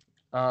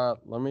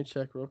 Let me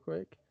check real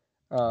quick.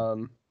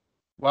 While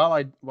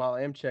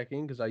I am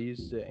checking, because I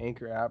use the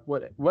Anchor app,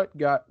 what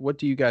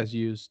do you guys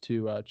use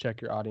to check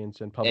your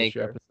audience and publish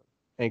your Anchor. episode?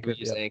 Anchor. We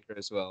use Anchor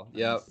as well.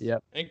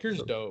 Yep.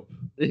 Anchor's dope.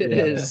 It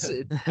is.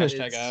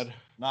 Hashtag ad.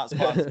 Not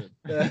sponsored.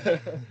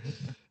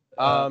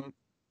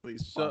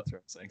 Please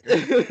sponsor us,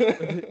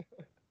 Anchor.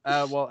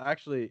 Well,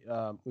 actually,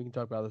 we can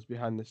talk about this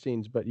behind the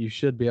scenes, but you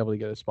should be able to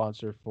get a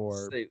sponsor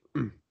for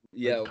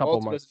yeah, couple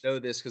Walter months. doesn't know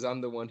this because I'm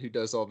the one who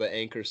does all the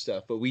Anchor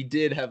stuff, but we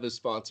did have a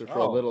sponsor for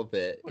a Oh, little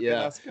bit. Look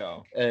Yeah, at us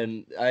go.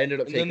 and I ended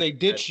up And then taking they the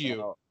ditch ads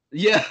you. out.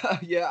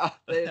 Yeah,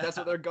 that's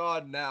what they're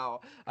gone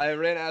now. I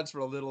ran ads for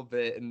a little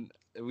bit, and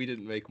we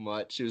didn't make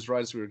much. It was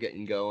right as we were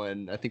getting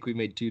going. I think we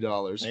made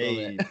 $2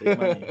 Hey, from big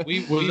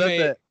money.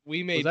 it.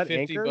 We made that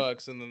 50 Anchor?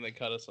 bucks and then they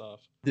cut us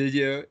off. Did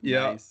you?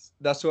 Yeah. Nice.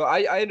 That's what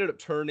I ended up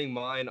turning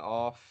mine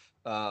off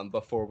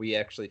before we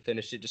actually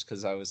finished it, just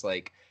because I was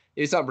like,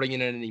 it's not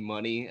bringing in any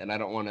money, and I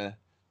don't want to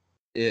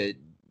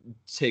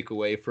take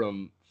away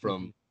from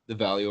the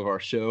value of our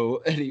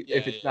show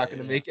if it's not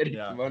going to make any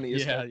money.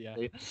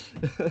 Especially.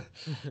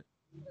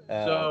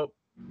 So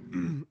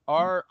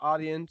our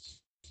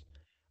audience,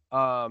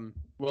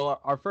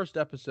 well, our first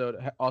episode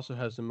also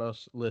has the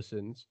most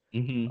listens,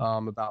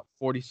 about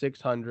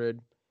 4,600.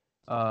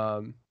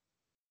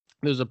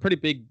 There's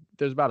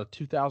about a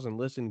 2,000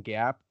 listen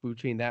gap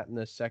between that and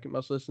the second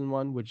most listened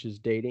one, which is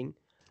dating.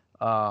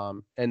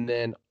 And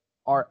then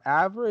our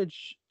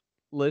average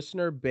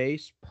listener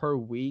base per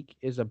week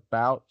is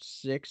about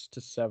 600 to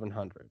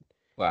 700.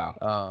 Wow.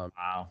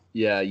 Wow.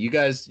 Yeah, you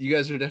guys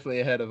are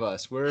definitely ahead of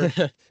us.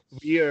 We're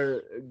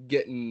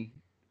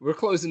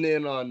closing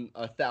in on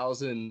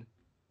 1,000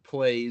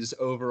 plays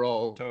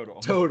overall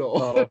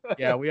total.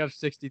 Yeah, we have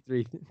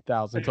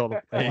 63,000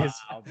 total plays.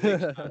 Wow.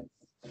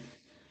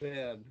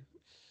 Man.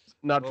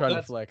 Not trying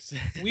to flex.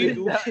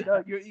 You guys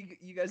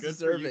Good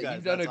deserve for you it. guys.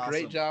 You've done That's a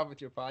great awesome. job with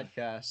your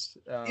podcast.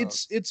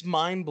 It's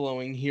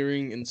mind-blowing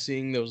hearing and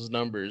seeing those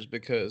numbers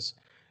because,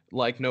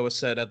 like Noah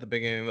said at the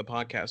beginning of the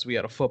podcast, we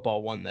had a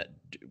football one that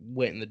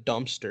went in the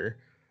dumpster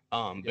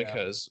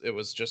because it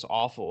was just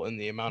awful, and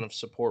the amount of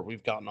support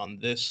we've gotten on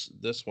this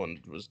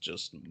one was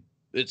just,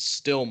 it's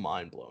still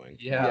mind-blowing.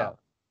 Yeah.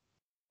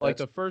 Like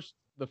the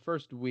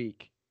first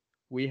week,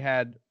 we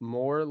had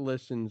more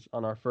listens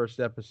on our first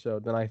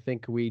episode than I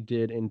think we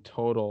did in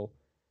total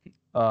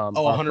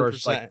Oh, our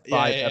first 100%. like Yeah,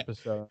 5 yeah, yeah.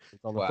 episodes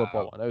on the Wow.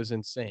 football one. It was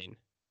insane.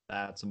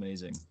 That's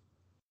amazing.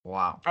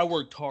 Wow. I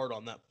worked hard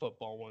on that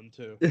football one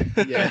too.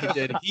 Yeah, he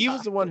did. He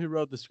was the one who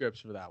wrote the scripts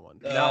for that one.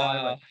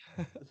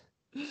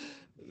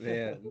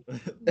 Man.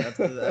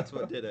 That's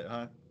what did it,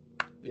 huh?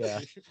 Yeah.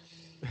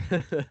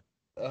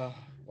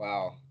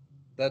 Wow.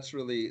 That's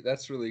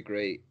really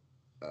great.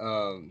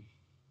 Man,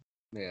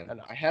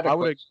 And I had a I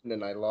would've- question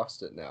and I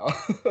lost it now.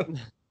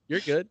 You're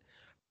good.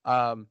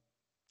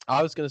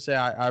 I was gonna say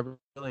I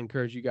really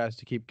encourage you guys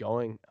to keep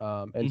going.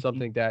 And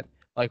something that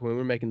like when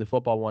we're making the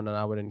football one, and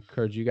I would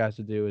encourage you guys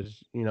to do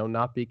is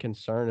not be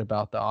concerned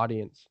about the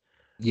audience,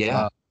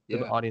 Yeah.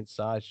 the audience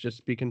size.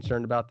 Just be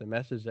concerned about the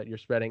message that you're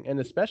spreading, and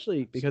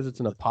especially because it's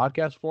in a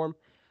podcast form.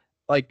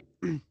 Like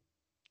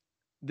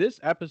these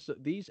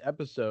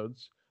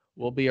episodes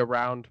will be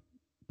around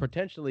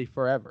potentially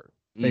forever.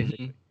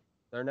 Basically,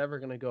 they're never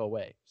gonna go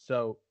away.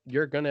 So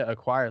you're gonna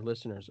acquire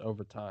listeners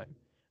over time.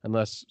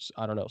 Unless,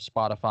 I don't know,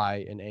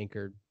 Spotify and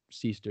Anchor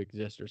cease to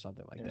exist or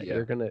something like that. Yeah.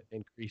 You're going to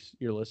increase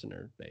your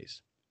listener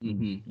base.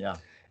 Yeah.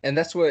 And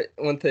that's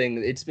one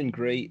thing, it's been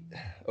great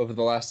over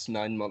the last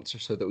 9 months or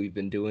so that we've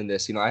been doing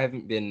this. I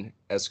haven't been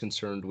as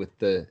concerned with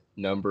the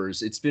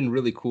numbers. It's been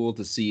really cool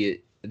to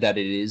see that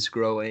it is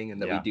growing and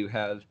that we do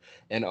have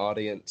an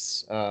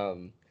audience.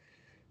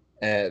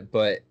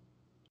 But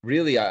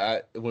really,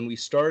 when we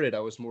started,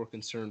 I was more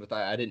concerned with,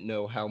 I didn't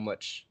know how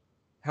much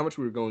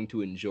we were going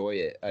to enjoy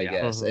it, I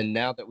guess. And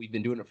now that we've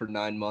been doing it for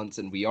 9 months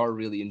and we are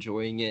really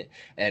enjoying it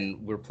and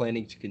we're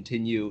planning to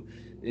continue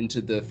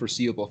into the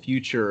foreseeable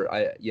future,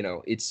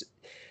 it's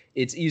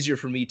easier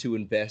for me to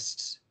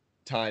invest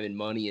time and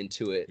money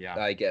into it,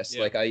 I guess.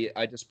 Yeah. Like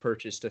I just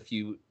purchased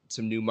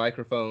some new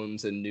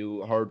microphones and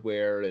new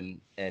hardware and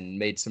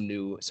made some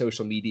new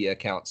social media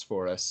accounts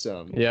for us.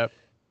 Yep.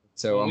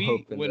 So I'm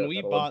hoping when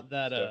we bought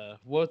that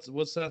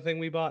what's that thing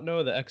we bought,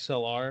 Noah? The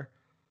XLR.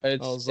 I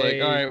was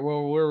like, all right,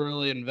 well, we're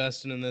really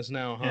investing in this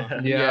now,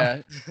 huh?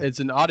 Yeah. It's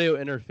an audio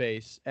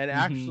interface. And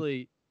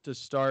actually, to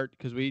start,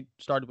 because we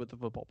started with the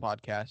football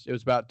podcast, it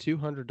was about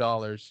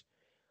 $200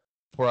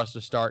 for us to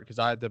start because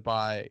I had to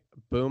buy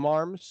boom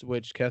arms,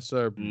 which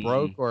Kessler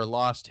broke or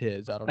lost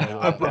his. I don't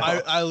know.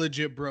 I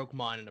legit broke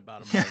mine in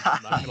about a month.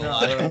 I'm not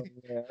gonna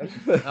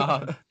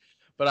lie.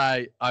 But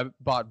I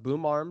bought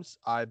boom arms,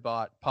 I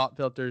bought pop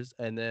filters,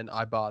 and then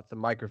I bought the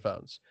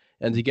microphones.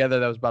 And together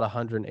that was about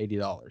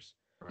 $180.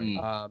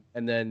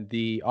 And then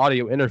the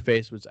audio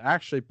interface was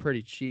actually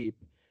pretty cheap.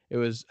 It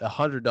was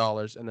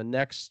 $100, and the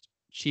next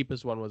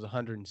cheapest one was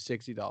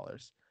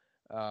 $160.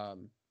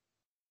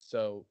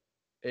 So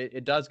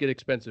it does get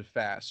expensive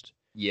fast.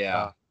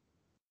 Yeah.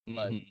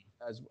 But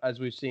as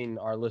we've seen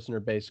our listener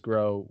base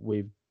grow,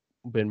 we've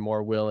been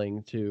more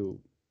willing to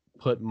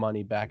put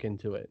money back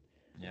into it.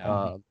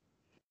 Yeah.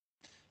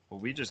 Well,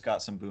 we just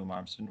got some boom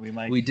arms, didn't we,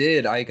 Mike? We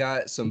did. I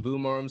got some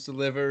boom arms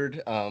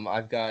delivered.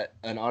 I've got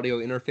an audio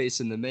interface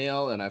in the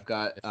mail, and I've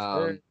got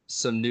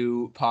some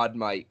new pod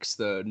mics,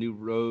 the new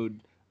Rode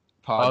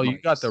pod. Oh, mics. you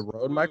got the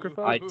Rode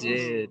microphone? I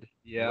did.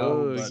 Yeah.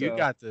 Oh, you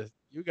got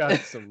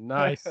some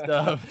nice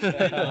stuff.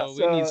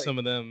 We need some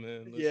of them,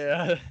 man.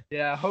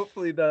 Yeah.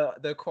 Hopefully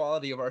the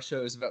quality of our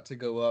show is about to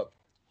go up.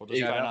 We'll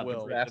just try not to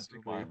will. break the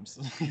boom arms.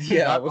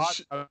 Yeah.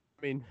 I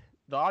mean,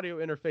 the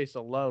audio interface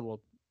alone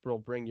will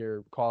bring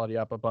your quality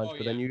up a bunch,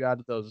 but then you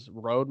got those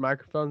Rode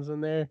microphones in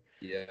there.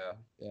 Yeah,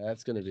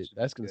 that's gonna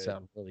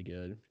sound really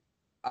good.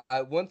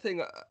 One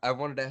thing I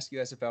wanted to ask you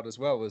guys about as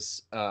well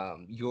was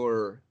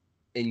your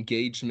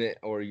engagement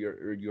or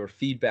your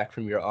feedback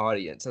from your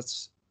audience.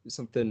 That's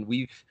something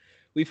we've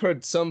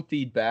heard some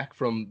feedback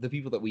from the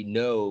people that we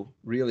know,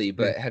 really,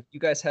 but have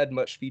you guys had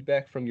much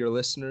feedback from your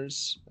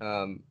listeners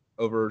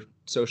over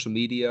social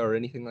media or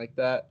anything like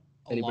that?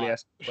 Anybody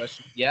ask a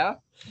question? Yeah.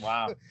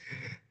 Wow.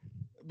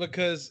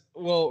 Because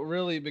Noah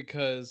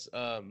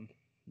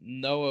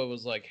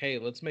was like, hey,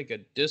 let's make a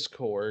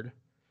Discord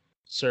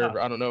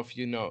server. I don't know if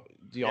you know.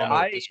 Do y'all know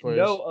what Discord is?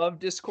 I know of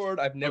Discord.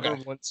 I've never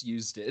once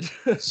used it.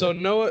 So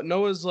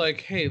Noah's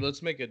like, hey,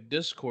 let's make a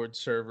Discord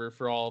server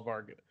for all of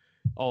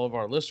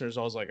our listeners.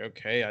 I was like,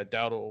 okay, I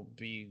doubt it will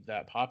be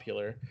that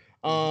popular.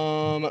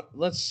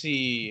 Let's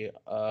see.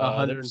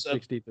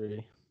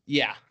 163.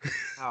 Yeah.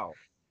 Wow.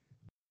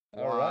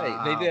 All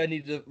right. Maybe I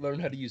need to learn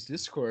how to use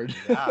Discord.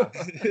 Yeah.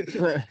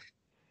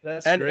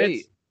 That's and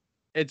great.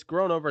 It's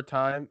grown over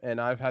time,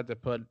 and I've had to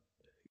put.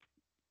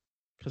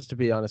 Because to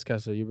be honest,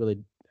 Kessler, you really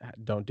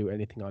don't do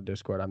anything on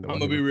Discord. I'm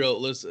gonna be real.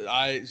 Listen,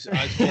 I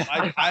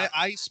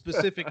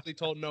specifically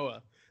told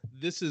Noah,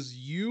 this is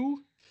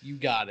you. You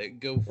got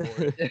it. Go for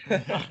it.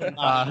 I'm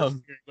not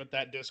with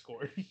that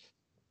Discord.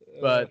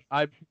 But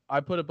I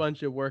put a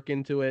bunch of work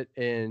into it,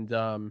 and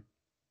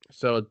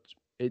so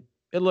it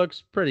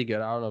looks pretty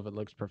good. I don't know if it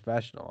looks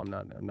professional. I'm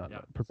not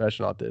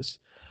professional at this.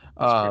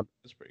 That's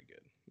pretty good.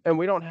 And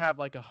we don't have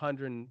like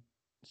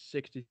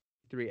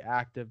 163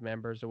 active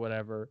members or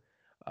whatever.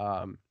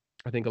 I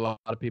think a lot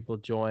of people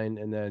join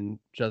and then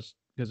just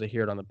because they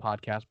hear it on the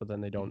podcast, but then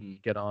they don't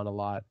get on a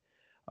lot.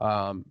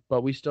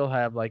 But we still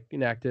have like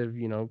inactive,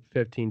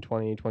 15,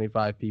 20,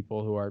 25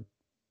 people who are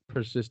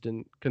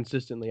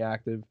consistently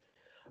active.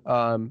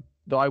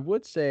 Though I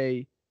would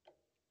say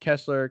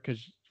Kessler,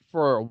 because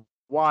for a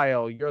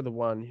while you're the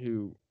one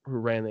who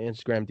ran the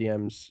Instagram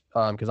DMs,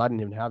 because I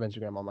didn't even have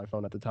Instagram on my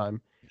phone at the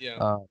time.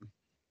 Yeah.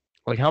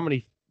 Like how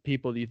many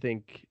people do you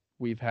think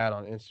we've had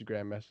on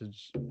Instagram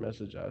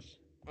message us?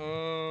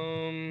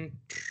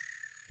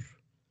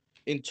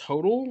 In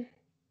total,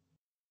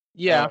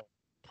 Yeah,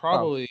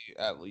 probably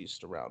at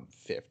least around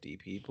 50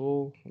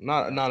 people.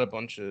 Not a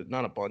bunch of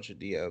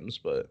DMs,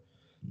 but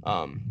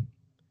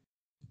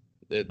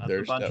That's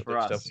there's a bunch for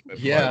us. definitely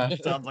been Yeah.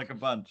 quite- Sounds like a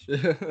bunch.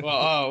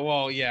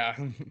 well, yeah.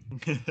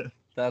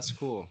 That's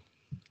cool.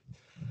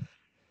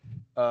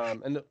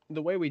 and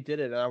the way we did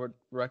it, and I would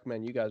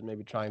recommend you guys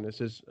maybe trying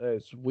this, is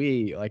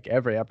we, like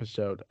every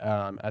episode,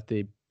 at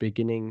the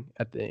beginning,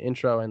 at the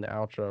intro and the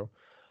outro,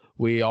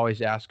 we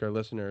always ask our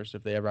listeners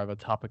if they ever have a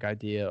topic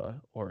idea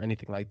or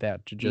anything like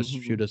that to just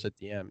Mhm. shoot us a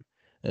DM.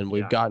 And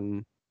we've Yeah.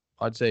 gotten,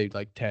 I'd say,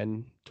 like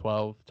 10,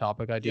 12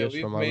 topic Yeah, ideas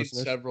we've from our made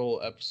listeners.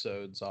 several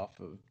episodes off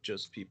of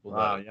just people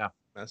Wow, that yeah,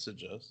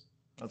 message us.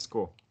 that's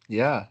cool.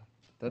 Yeah,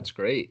 that's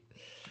great,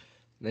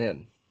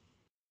 man.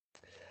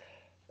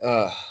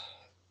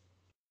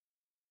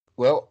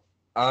 Well,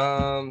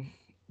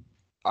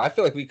 I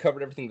feel like we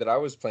covered everything that I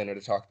was planning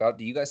to talk about.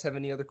 Do you guys have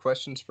any other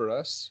questions for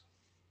us?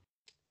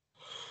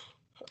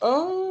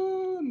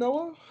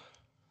 Noah.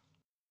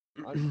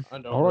 I don't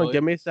Hold really. on,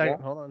 give me a second.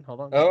 Yeah. Hold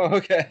on. Oh,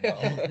 okay.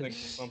 I'll think of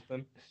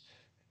something.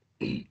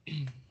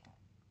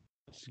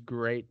 It's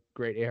great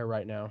air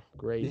right now.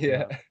 Great,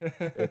 Yeah.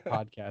 great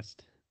podcast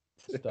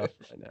stuff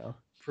right now.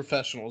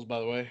 Professionals, by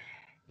the way.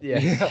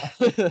 Yeah.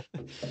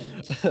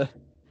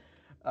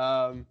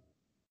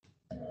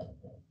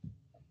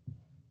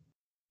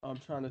 I'm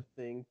trying to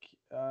think.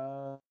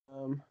 I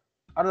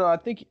don't know.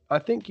 I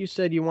think you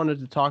said you wanted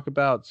to talk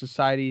about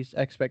society's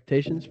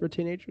expectations for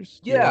teenagers.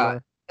 Do you Yeah.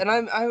 wanna- And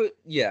and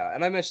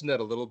I mentioned that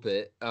a little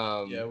bit.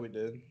 Yeah, we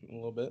did a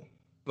little bit.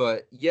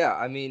 But yeah,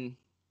 I mean,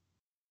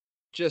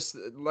 just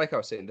like I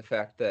was saying, the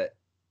fact that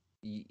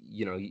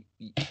you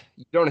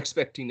don't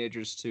expect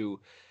teenagers to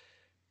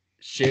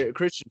share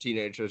Christian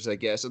teenagers, I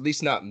guess, at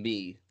least not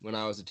me when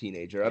I was a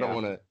teenager. I don't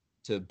Yeah. want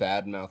to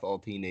badmouth all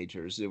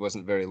teenagers. It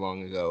wasn't very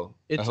long ago.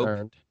 I It's hope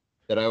earned.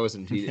 that I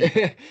wasn't a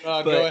teenager.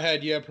 Go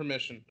ahead. You have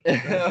permission.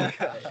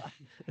 Okay.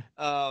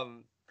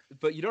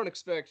 But you don't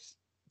expect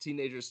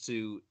teenagers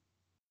to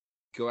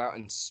go out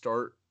and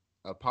start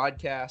a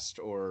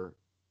podcast, or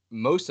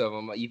most of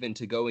them even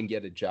to go and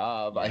get a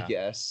job, I Yeah.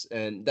 guess.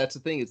 And that's the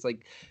thing. It's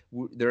like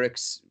they're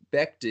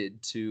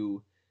expected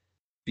to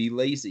be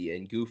lazy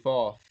and goof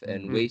off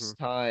and waste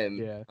time,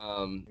 Yeah.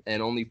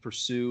 and only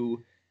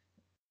pursue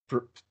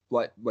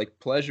like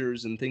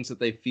pleasures and things that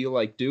they feel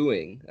like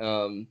doing.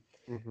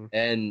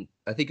 And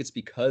I think it's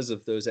because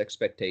of those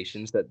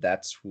expectations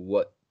that's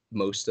what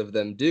most of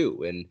them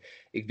do. And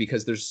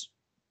because there's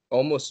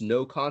almost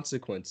no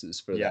consequences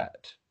for Yeah.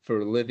 that,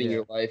 for living Yeah.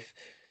 your life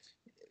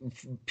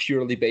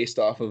purely based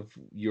off of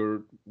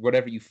your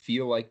whatever you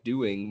feel like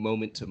doing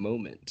moment to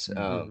moment.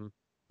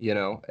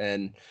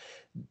 And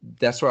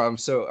that's why I'm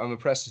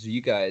impressed with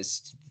you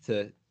guys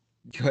to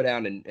go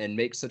down and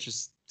make such a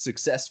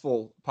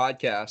successful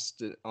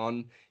podcast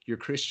on your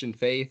Christian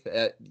faith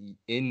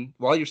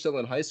while you're still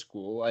in high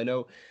school. I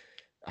know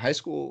high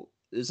school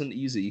isn't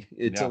easy.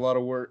 It's a Yeah. lot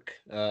of work.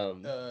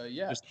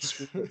 Yeah. Just the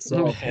school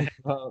itself.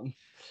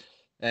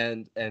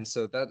 And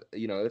so that,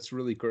 that's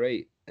really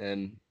great.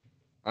 And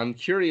I'm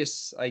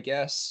curious, I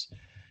guess,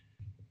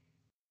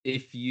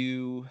 if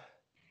you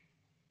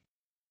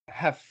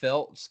have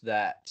felt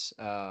that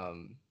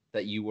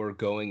that you were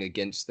going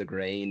against the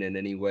grain in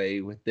any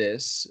way with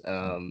this,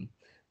 and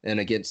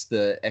against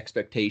the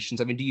expectations.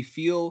 I mean, do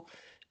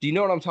you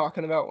know what I'm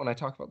talking about when I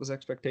talk about those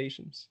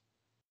expectations?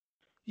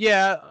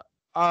 Yeah.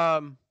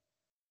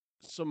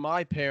 So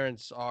my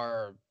parents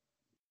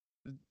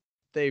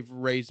they've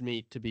raised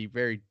me to be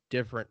very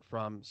different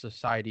from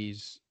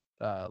society's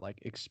like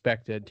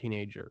expected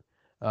teenager.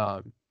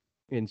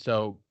 And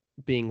so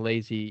being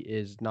lazy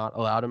is not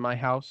allowed in my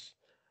house.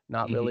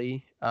 Not Mhm.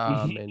 really.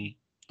 And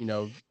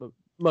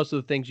most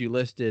of the things you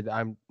listed,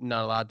 I'm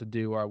not allowed to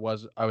do, or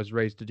I was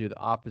raised to do the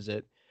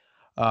opposite.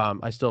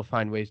 I still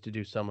find ways to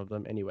do some of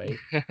them anyway.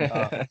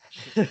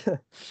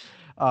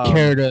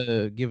 Care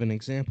to give an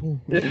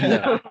example?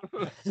 No.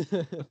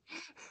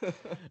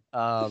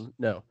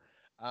 No.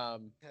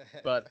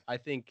 But I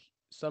think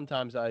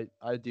sometimes I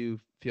do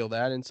feel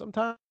that, and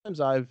sometimes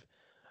I've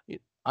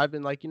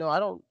been like,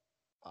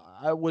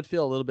 I would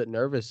feel a little bit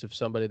nervous if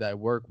somebody that I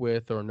work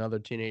with or another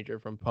teenager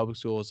from public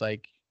school is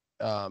like,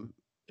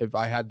 if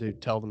I had to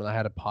tell them that I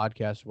had a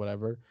podcast or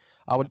whatever,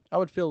 I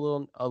would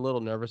feel a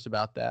little nervous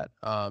about that.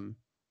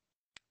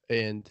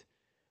 And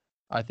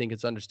I think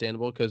it's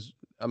understandable because,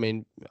 I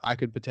mean, I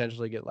could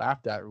potentially get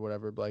laughed at or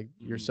whatever, but like,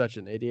 you're such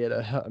an idiot.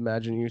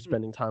 Imagine you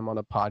spending time on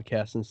a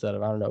podcast instead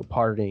of, I don't know,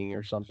 partying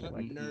or something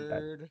like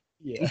that. Nerd.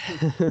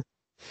 Yeah.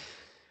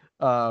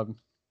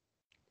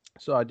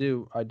 So I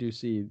do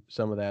see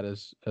some of that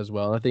as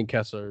well. And I think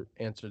Kessler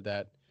answered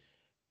that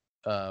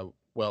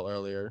well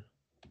earlier.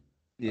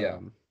 Yeah.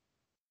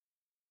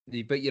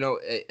 But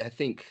I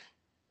think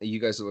you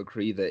guys will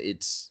agree that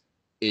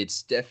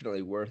it's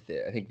definitely worth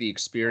it. I think the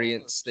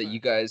experience that you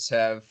guys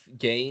have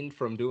gained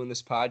from doing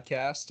this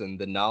podcast and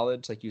the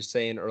knowledge, like you were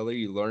saying earlier,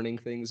 you learning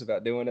things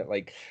about doing it,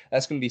 like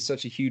that's going to be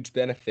such a huge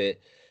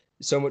benefit,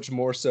 so much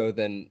more so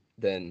than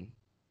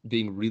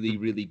being really,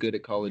 really good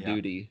at Call of Yeah.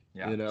 Duty.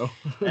 Yeah.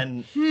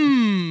 And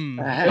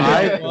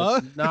I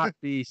What? would not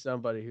be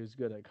somebody who's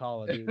good at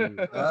Call of Duty.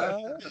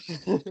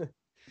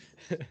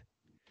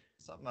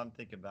 something I'm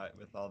thinking about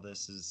with all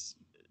this is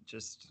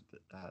just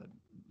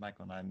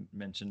Michael and I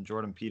mentioned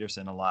Jordan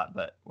Peterson a lot,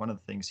 but one of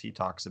the things he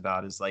talks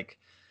about is like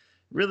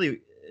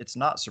really it's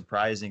not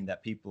surprising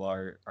that people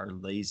are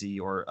lazy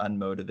or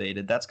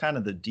unmotivated. That's kind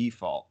of the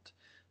default.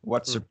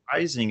 What's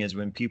surprising is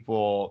when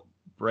people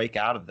break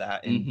out of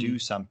that and do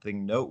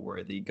something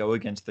noteworthy, go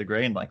against the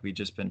grain like we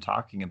just been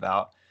talking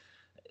about.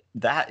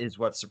 That is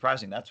what's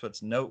surprising. That's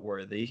what's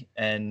noteworthy,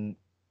 and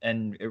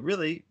it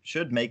really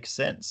should make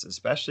sense,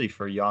 especially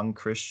for young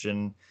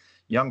Christian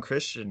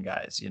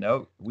guys.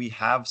 We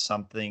have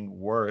something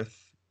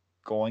worth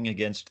going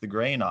against the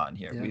grain on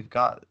here. Yeah. We've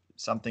got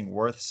something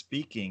worth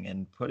speaking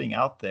and putting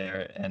out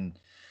there and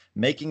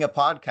making a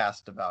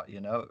podcast about.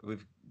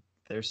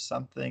 There's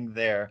something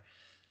there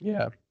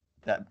Yeah.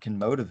 that can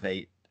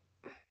motivate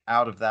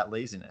out of that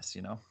laziness.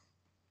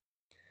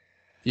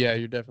 Yeah,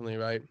 you're definitely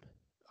right.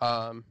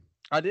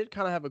 I did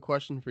kind of have a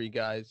question for you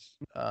guys.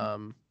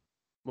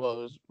 Well,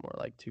 it was more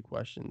like two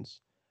questions.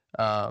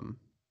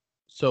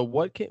 So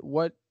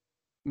what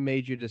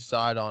made you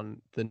decide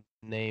on the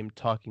name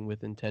Talking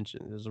with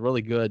Intention? It was a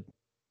really good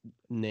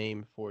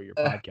name for your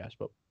podcast,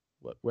 but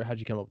how'd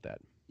you come up with that?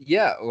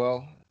 Yeah,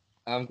 well,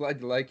 I'm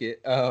glad you like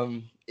it.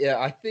 Yeah,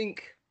 I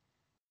think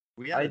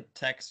we had a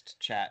text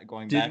chat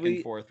going Did back we?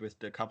 and forth with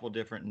a couple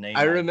different names.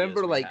 I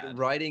remember like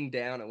writing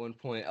down at one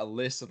point a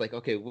list of like,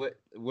 okay,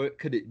 what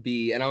could it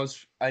be? And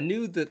I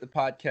knew that the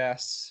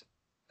podcasts,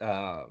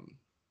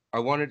 I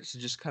wanted it to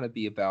just kind of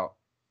be about,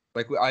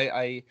 like,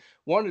 I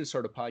wanted to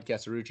start a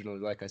podcast originally,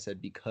 like I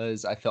said,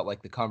 because I felt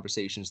like the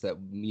conversations that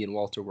me and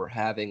Walter were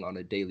having on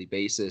a daily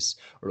basis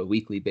or a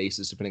weekly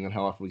basis, depending on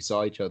how often we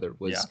saw each other,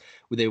 was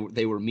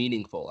they were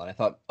meaningful, and I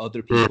thought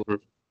other people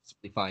would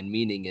find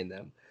meaning in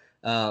them.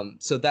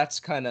 So that's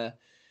kind of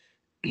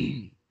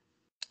the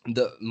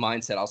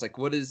mindset. I was like,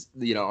 what is,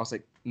 I was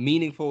like,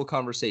 meaningful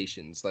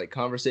conversations, like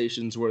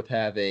conversations worth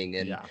having.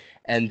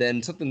 And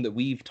then something that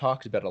we've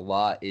talked about a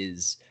lot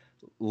is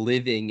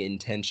living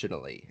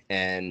intentionally.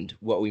 And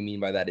what we mean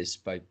by that is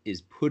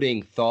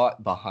putting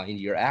thought behind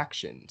your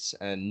actions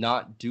and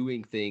not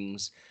doing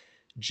things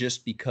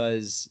just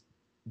because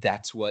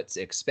that's what's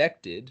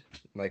expected,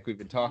 like we've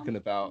been talking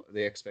about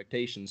the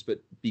expectations,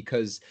 but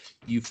because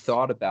you've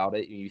thought about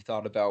it and you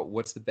thought about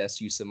what's the best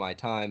use of my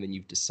time, and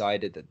you've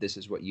decided that this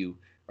is what you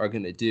are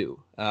going to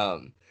do.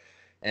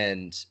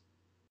 And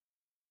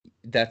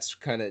that's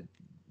kind of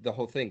the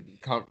whole thing,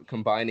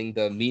 combining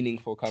the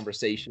meaningful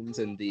conversations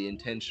and the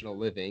intentional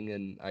living.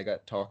 And I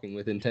got Talking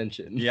with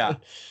Intention. Yeah.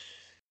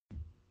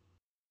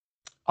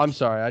 I'm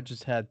sorry, I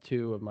just had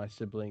two of my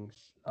siblings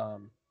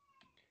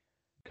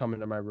come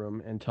into my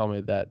room and tell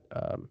me that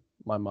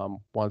my mom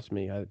wants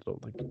me. I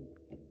don't like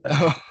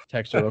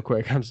text her real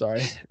quick. I'm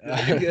sorry.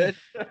 You're good.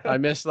 I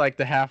missed like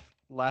the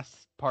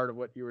last part of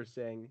what you were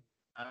saying.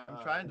 I'm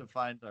trying to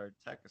find our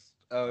text.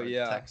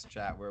 Text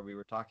chat where we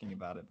were talking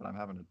about it, but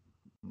I'm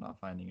not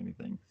finding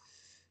anything.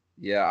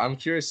 Yeah, I'm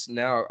curious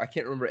now. I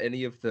can't remember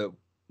any of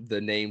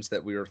the names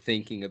that we were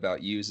thinking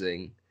about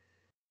using.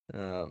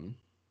 I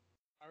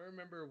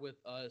remember with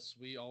us,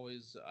 we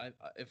always,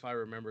 if I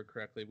remember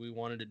correctly, we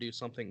wanted to do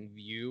something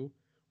View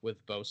with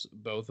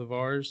both of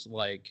ours,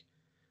 like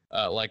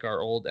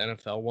our old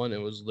NFL one.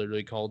 It was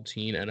literally called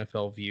Teen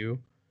NFL View,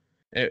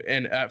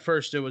 and at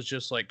first it was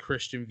just like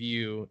Christian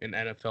View and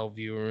NFL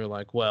View, and we were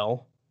like,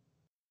 well,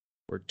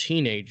 we're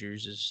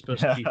teenagers. It's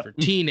supposed to be for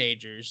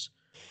teenagers.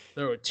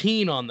 Throw a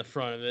teen on the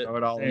front of it. Throw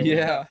it all There in. we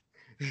Yeah.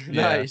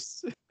 Yeah.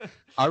 Nice.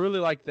 I really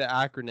like the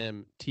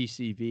acronym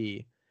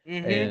TCV.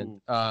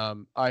 And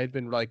I had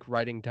been like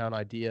writing down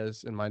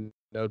ideas in my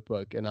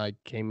notebook, and I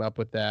came up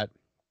with that,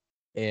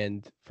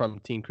 and from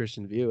Teen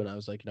Christian View, and I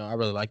was like, I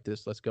really like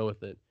this. Let's go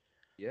with it.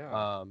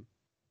 Yeah.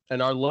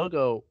 And our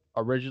logo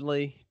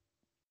originally,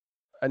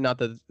 and not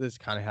that this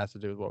kind of has to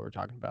do with what we're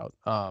talking about.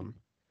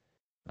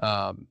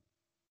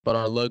 But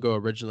our logo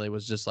originally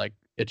was just like,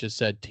 it just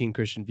said Teen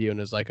Christian View, and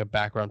is like a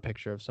background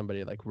picture of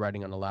somebody like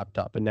writing on a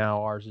laptop. And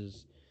now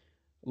ours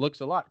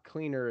looks a lot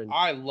cleaner. And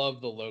I love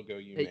the logo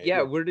you made.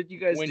 Yeah, where did you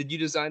guys? Did you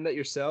design that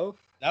yourself?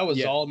 That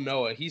was all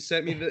Noah. He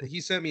sent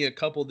me a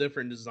couple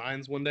different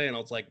designs one day, and I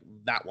was like,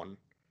 that one.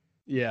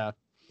 Yeah.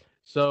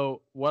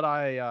 So what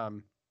I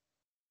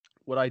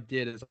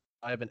did is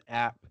I have an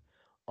app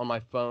on my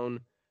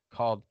phone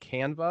called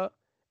Canva,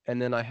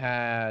 and then I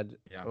had,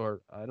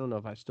 or I don't know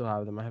if I still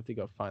have them. I have to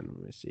go find them.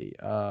 Let me see.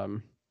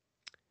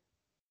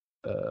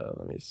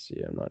 Let me see.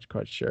 I'm not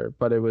quite sure,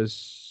 but it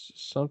was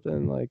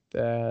something like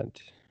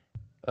that.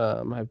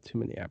 I have too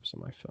many apps on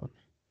my phone.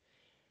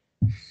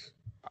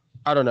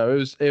 I don't know.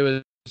 It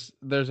was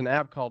there's an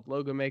app called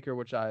Logo Maker,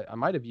 which I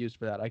might have used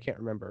for that. I can't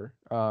remember.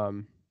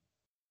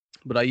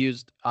 But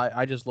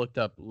I just looked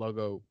up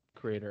logo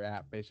creator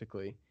app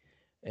basically,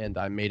 and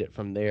I made it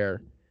from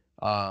there.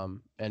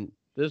 And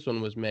this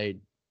one was made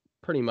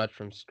pretty much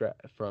from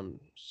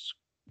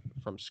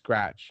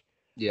scratch.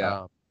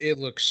 Yeah. It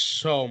looks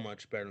so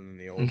much better than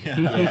the old one.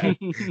 Yeah.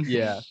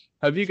 Yeah.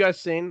 Have you guys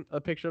seen a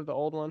picture of the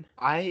old one?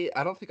 I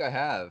don't think I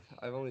have.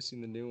 I've only seen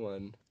the new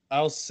one.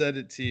 I'll send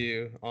it to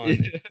you on.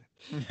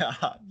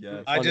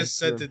 Yes. I On just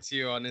sent Instagram. it to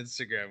you on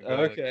Instagram. Go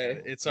look at Okay.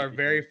 it. It's our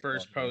very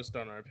first post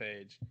on our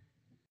page.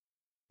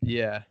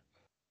 Yeah.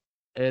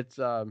 It's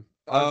Oh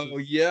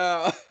honestly-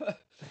 yeah.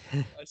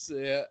 I see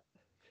it.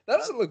 That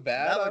doesn't look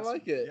bad. that I looks-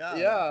 like it. yeah,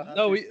 Yeah. that-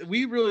 No,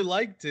 we really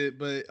liked it,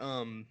 but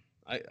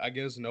I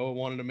guess Noah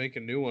wanted to make a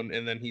new one,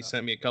 and then he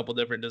sent me a couple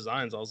different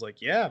designs. I was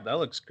like, yeah, that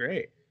looks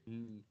great.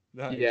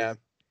 Nice. Yeah.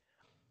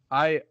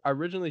 I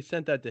originally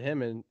sent that to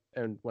him,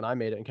 and when I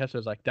made it, and Kessler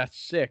was like, "That's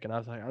sick," and I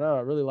was like, "I know,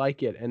 I really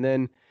like it." And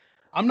then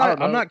I'm I don't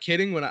not know.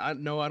 kidding when I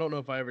don't know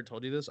if I ever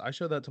told you this. I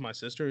showed that to my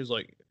sister, who's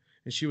like,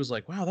 and she was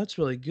like, "Wow, that's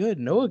really good.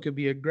 Noah could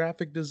be a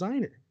graphic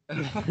designer."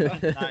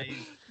 Nice.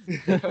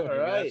 All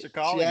right. That's a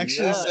calling. She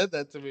actually yeah. said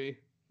that to me,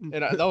 and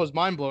that was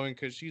mind blowing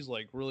because she's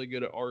like really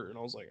good at art, and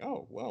I was like,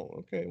 "Oh, well,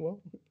 okay, well."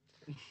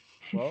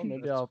 well,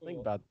 maybe That's I'll cool. think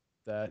about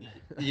that.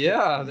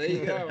 Yeah, there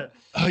you go.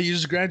 Oh, you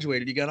just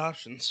graduated. You got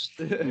options.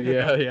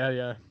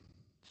 yeah.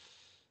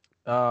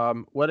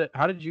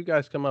 How did you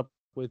guys come up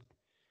with?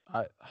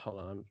 Hold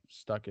on, I'm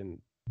stuck in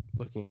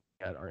looking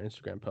at our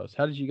Instagram post.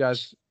 How did you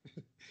guys?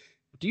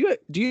 Do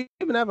you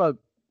even have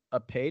a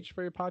page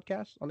for your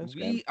podcast on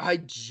Instagram? I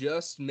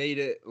just made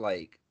it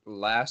like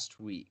last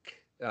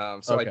week.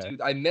 So Okay.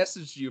 I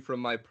messaged you from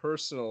my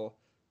personal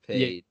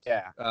page.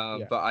 Yeah.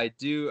 Yeah. But I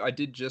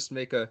did just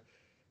make a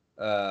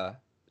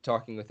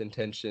Talking with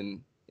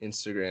Intention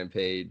Instagram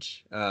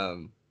page.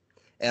 And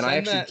I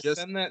actually just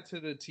send that to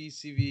the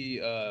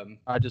TCV.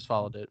 I just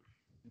followed it.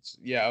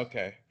 Yeah,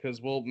 okay,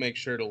 because we'll make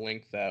sure to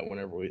link that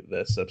whenever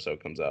this episode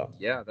comes out.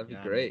 yeah, that'd be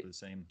Yeah, great. The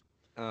same.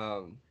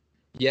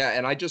 Yeah,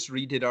 and I just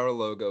redid our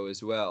logo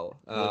as well.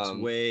 Looks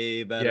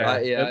way better. Yeah,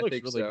 yeah, I it looks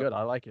think really so. good.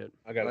 I like it.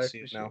 I gotta I see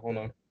it now. appreciate Hold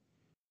that. on.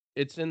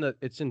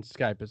 It's in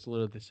Skype. It's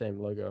literally the same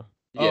logo.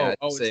 Yeah,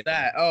 it's same.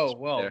 that. Oh,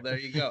 well, There. there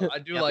you go. I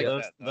do Yeah, like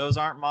those, that. though. those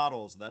aren't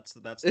models. That's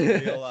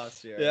the real us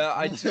here. Yeah,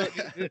 I took.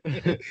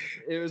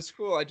 It was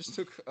cool. I just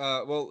took.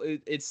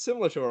 It's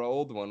similar to our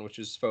old one, which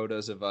is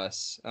photos of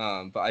us.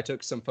 But I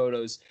took some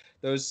photos.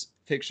 Those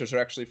pictures are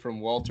actually from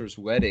Walter's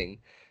wedding,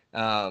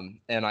 and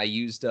I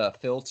used a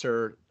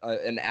filter,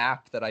 an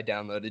app that I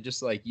downloaded,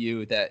 just like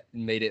you, that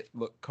made it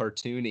look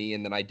cartoony,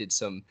 and then I did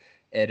some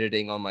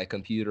editing on my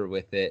computer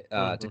with it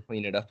to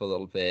clean it up a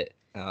little bit.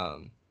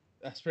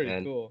 That's pretty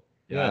and- cool.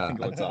 Yeah, I think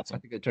it looks I awesome.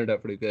 think it turned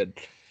out pretty good.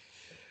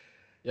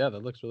 Yeah,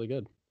 that looks really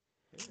good.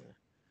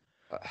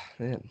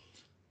 Man.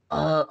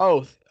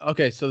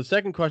 Okay. So the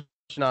second question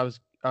I was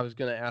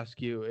gonna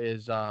ask you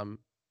is,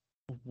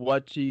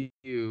 what do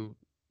you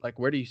like?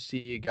 Where do you see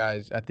you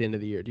guys at the end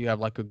of the year? Do you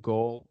have like a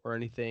goal or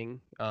anything?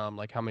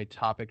 Like how many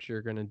topics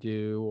you're gonna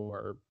do,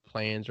 or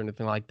plans or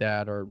anything like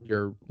that, or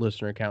your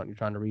listener count you're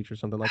trying to reach or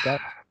something like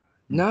that?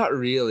 Not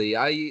really.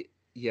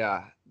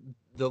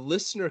 The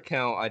listener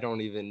count, I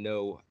don't even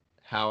know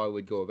how I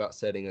would go about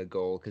setting a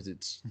goal, because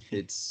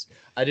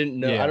I didn't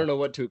know. Yeah. I don't know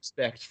what to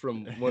expect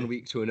from one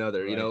week to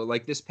another. You Right. know,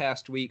 like this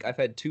past week, I've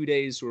had 2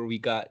 days where we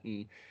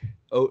gotten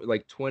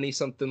like 20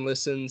 something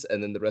listens,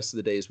 and then the rest of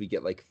the days we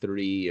get like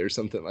 3 or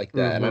something like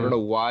that. And I Mhm. don't know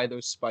why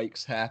those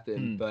spikes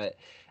happen, Hmm. but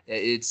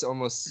it's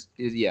almost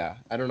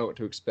I don't know what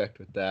to expect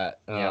with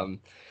that. Yeah.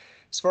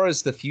 As far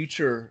as the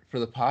future for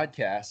the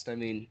podcast, I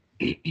mean,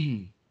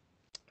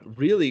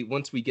 really,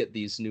 once we get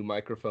these new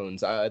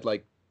microphones, I'd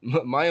like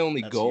my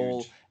only That's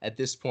goal huge. at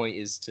this point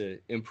is to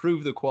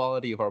improve the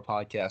quality of our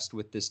podcast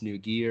with this new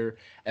gear,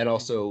 and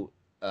also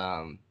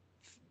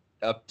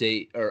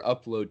update or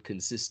upload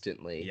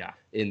consistently Yeah.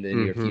 in the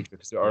near Mhm. future,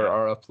 because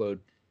our upload,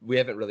 we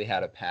haven't really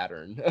had a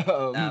pattern.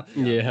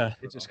 Yeah.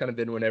 It's just kind of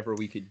been whenever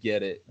we could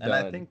get it And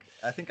done.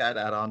 I think I'd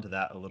add on to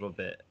that a little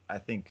bit. I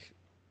think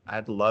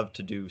I'd love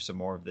to do some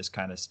more of this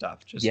kind of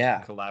stuff. Just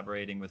Yeah.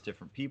 collaborating with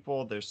different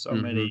people. There's so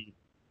Mhm. many,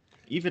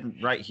 even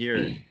right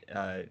here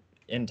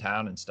in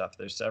town and stuff.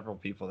 There's several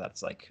people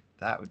that's like,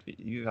 that would be,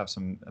 you have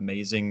some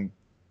amazing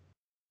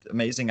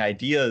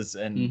ideas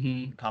and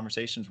Mhm.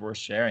 conversations worth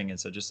sharing. And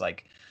so just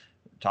like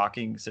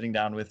sitting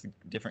down with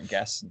different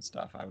guests and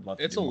stuff, I would love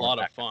to It's do a more lot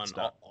that of kind fun.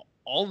 stuff.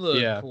 All the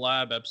Yeah.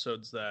 collab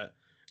episodes that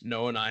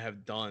Noah and I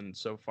have done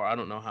so far, I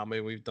don't know how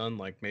many we've done,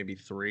 like maybe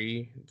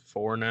 3,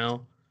 4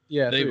 now.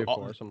 Yeah, 3 They've or all,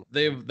 4.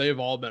 Something. they've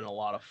all been a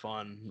lot of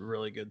fun,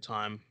 really good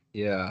time.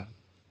 Yeah.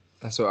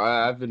 So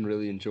I've been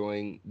really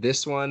enjoying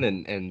this one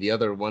and the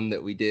other one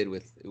that we did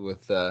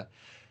with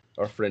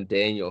our friend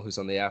Daniel, who's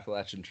on the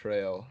Appalachian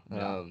Trail.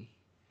 Yeah.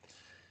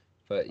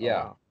 But Oh,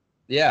 yeah, wow.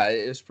 yeah,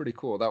 it was pretty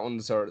cool. That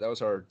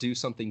was our Do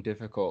Something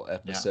Difficult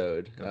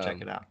episode. Go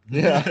check it out.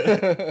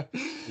 Yeah.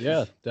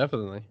 Yeah,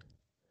 definitely.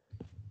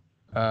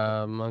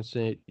 Let's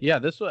see. Yeah,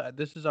 this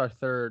is our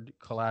third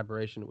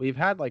collaboration. We've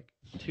had like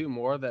two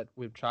more that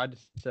we've tried to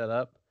set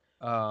up,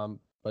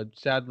 but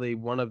sadly,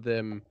 one of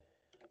the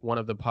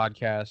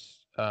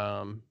podcasts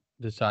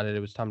decided it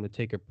was time to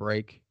take a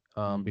break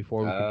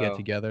before we could get Oh.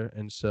 together,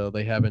 and so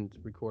they haven't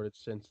recorded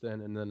since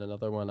then. And then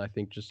another one I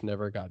think just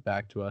never got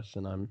back to us,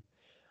 and I'm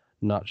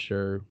not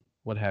sure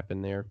what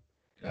happened there.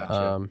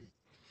 Gotcha.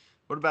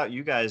 What about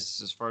you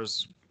guys as far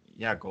as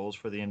goals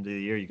for the end of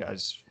the year? You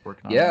guys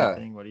working on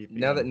anything? What do you feel?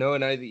 Now that Noah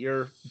and I that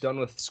you're done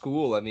with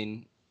school, I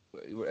mean,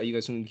 are you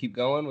guys going to keep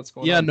going? What's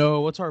going on? Yeah,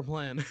 no. What's our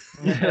plan?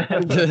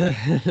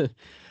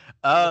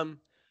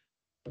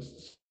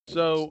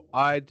 So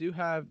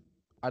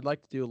I'd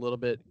like to do a little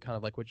bit kind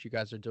of like what you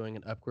guys are doing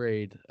and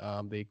upgrade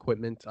the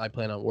equipment. I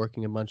plan on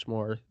working a bunch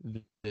more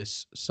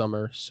this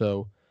summer,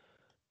 so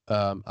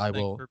I Thanks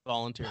will for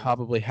volunteering.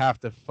 probably have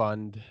to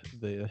fund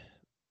the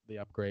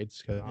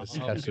upgrades because I'll help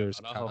you Kessler's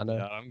out, I'll help kind you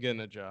of. out. I'm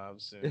getting a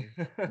job soon.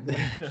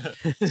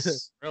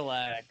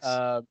 Relax.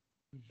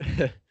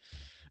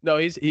 No,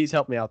 he's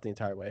helped me out the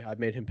entire way. I've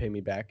made him pay me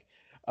back.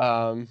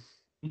 I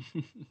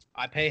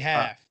pay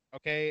half.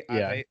 Okay.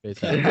 Yeah, I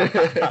basically.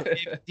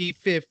 pay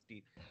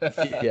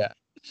 50-50. Yeah.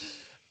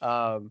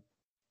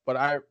 But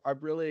I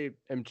really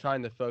am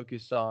trying to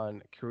focus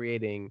on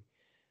creating.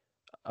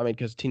 I mean,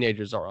 because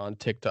teenagers are on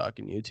TikTok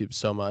and YouTube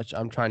so much.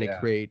 I'm trying to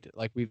create,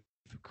 like, we've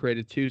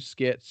created 2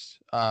 skits.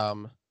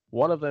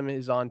 One of them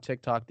is on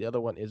TikTok. The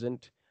other one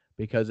isn't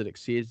because it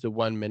exceeds the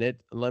 1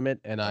 minute limit,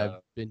 and I've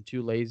been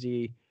too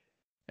lazy,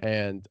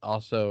 and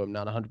also I'm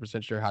not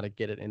 100% sure how to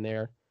get it in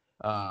there.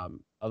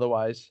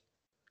 Otherwise,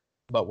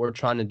 but we're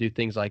trying to do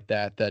things like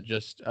that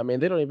just, I mean,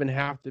 they don't even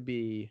have to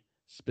be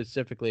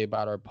specifically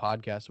about our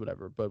podcast,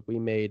 whatever. But we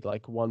made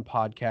like one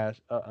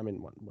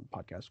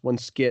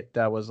skit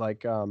that was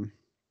like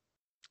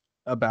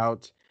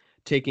about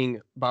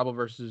taking Bible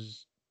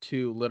verses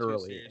too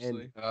literally, and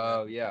seriously.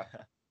 Oh yeah.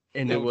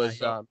 and That it was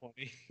so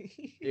funny.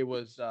 it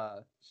was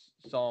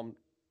Psalm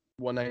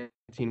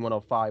 119,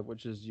 105,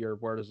 which is your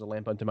word is a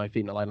lamp unto my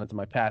feet and a light unto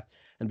my path.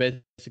 And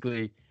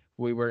basically,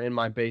 we were in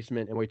my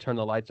basement and we turned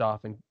the lights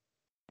off, and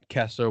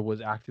Kessler was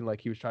acting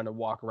like he was trying to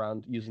walk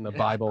around using the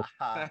Bible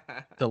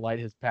to light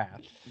his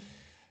path.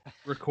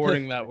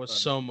 Recording that was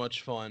so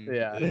much fun.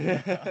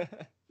 Yeah.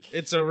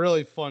 It's a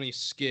really funny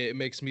skit. It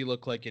makes me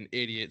look like an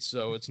idiot,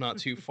 so it's not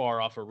too far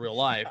off of real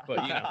life.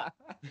 But you know,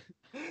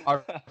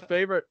 Our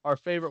favorite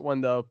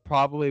one though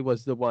probably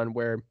was the one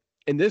where,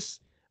 in this,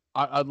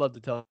 I'd love to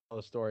tell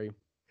a story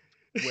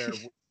where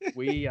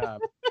we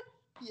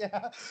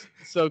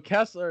So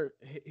Kessler,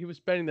 he was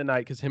spending the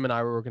night because him and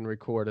I were going to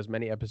record as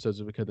many episodes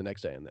as we could the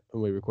next day, and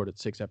we recorded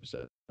 6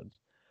 episodes.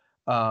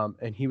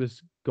 And he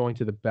was going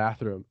to the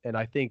bathroom, and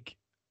I think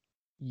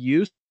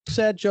you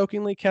said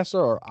jokingly,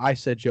 Kessler, or I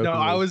said jokingly.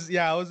 no, I was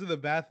in the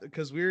bath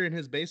because we were in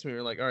his basement. We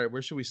were like, all right,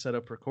 where should we set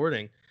up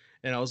recording?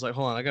 And I was like,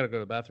 hold on, I gotta go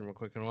to the bathroom real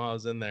quick. And while I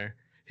was in there,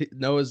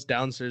 Noah's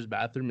downstairs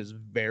bathroom is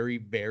very,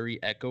 very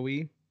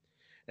echoey.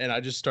 And I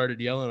just started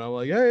yelling. I'm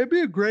like, hey, it'd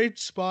be a great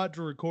spot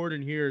to record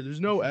in here. There's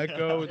no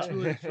echo. It's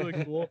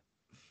really cool.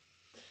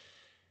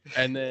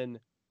 And then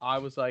I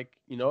was like,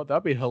 you know,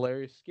 that'd be a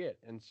hilarious skit.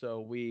 And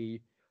so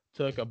we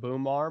took a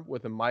boom arm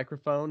with a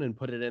microphone and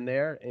put it in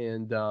there.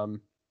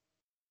 And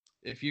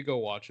if you go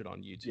watch it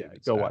on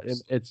YouTube, go watch.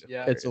 It's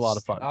a lot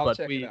of fun. I'll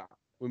check it out.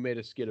 We made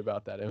a skit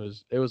about that. It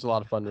was a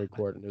lot of fun to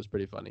record, and it was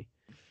pretty funny.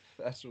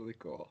 That's really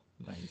cool.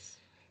 Nice.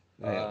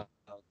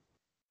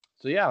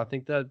 So yeah, I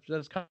think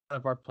that's kind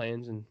of our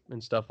plans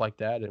and stuff like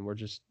that, and we're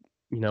just,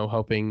 you know,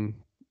 hoping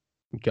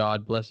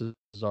God blesses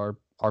our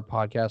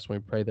podcast. We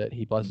pray that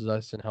He blesses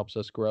us and helps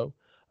us grow.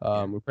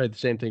 We pray the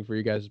same thing for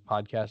you guys'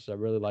 podcasts. I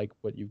really like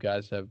what you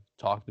guys have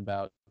talked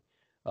about,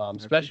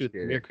 especially with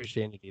Mere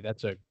Christianity.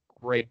 That's a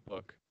great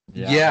book.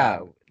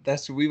 Yeah,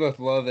 we both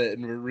love it,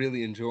 and we're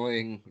really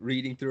enjoying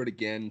reading through it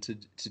again to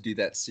do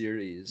that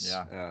series.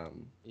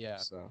 Yeah.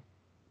 So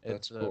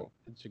That's cool.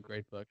 It's a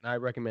great book, and I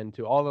recommend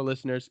to all the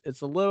listeners.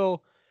 It's a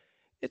little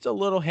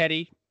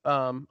heady,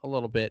 a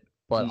little bit,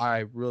 but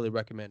I really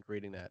recommend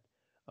reading that.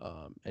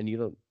 And you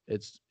don't.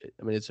 It's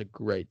a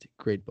great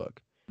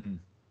book.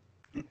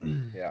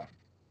 Yeah.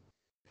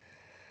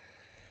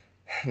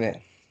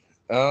 Man.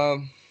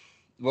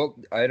 Well,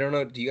 I don't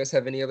know. Do you guys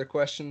have any other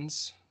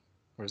questions,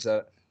 or is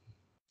that?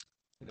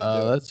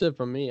 That's it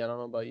from me. I don't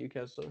know about you,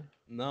 Kessler.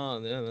 No,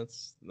 yeah,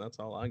 that's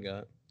all I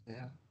got.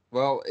 Yeah.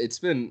 Well, it's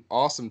been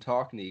awesome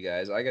talking to you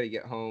guys. I got to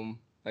get home.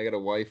 I got a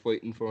wife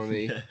waiting for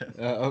me.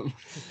 I'm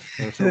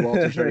sure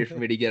Walter's ready for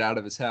me to get out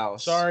of his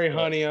house. Sorry,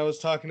 honey. I was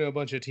talking to a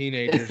bunch of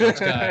teenagers. This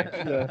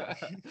guy.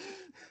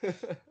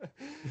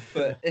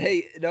 But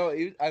hey, no,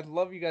 I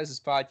love you guys'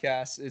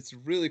 podcast. It's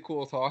really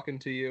cool talking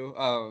to you.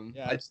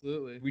 Yeah,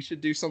 absolutely. We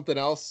should do something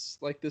else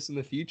like this in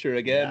the future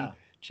again. Yeah.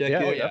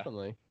 Check in.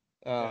 Definitely.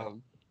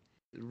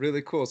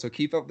 Really cool. So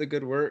keep up the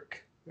good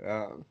work.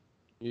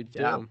 You too.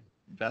 Yeah.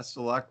 Best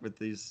of luck with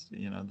these,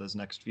 those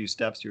next few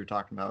steps you were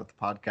talking about with the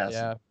podcast.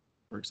 Yeah.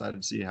 We're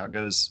excited to see how it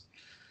goes.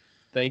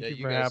 Thank Yeah, you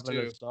you for guys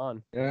having too. us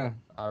on. Yeah.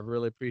 I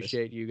really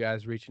appreciate you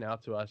guys reaching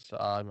out to us.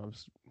 I'm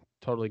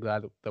totally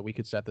glad that we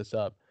could set this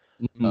up.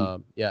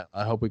 Mhm. Yeah,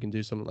 I hope we can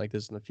do something like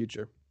this in the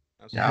future.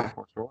 Yeah, Absolutely.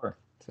 for sure.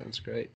 Sounds great.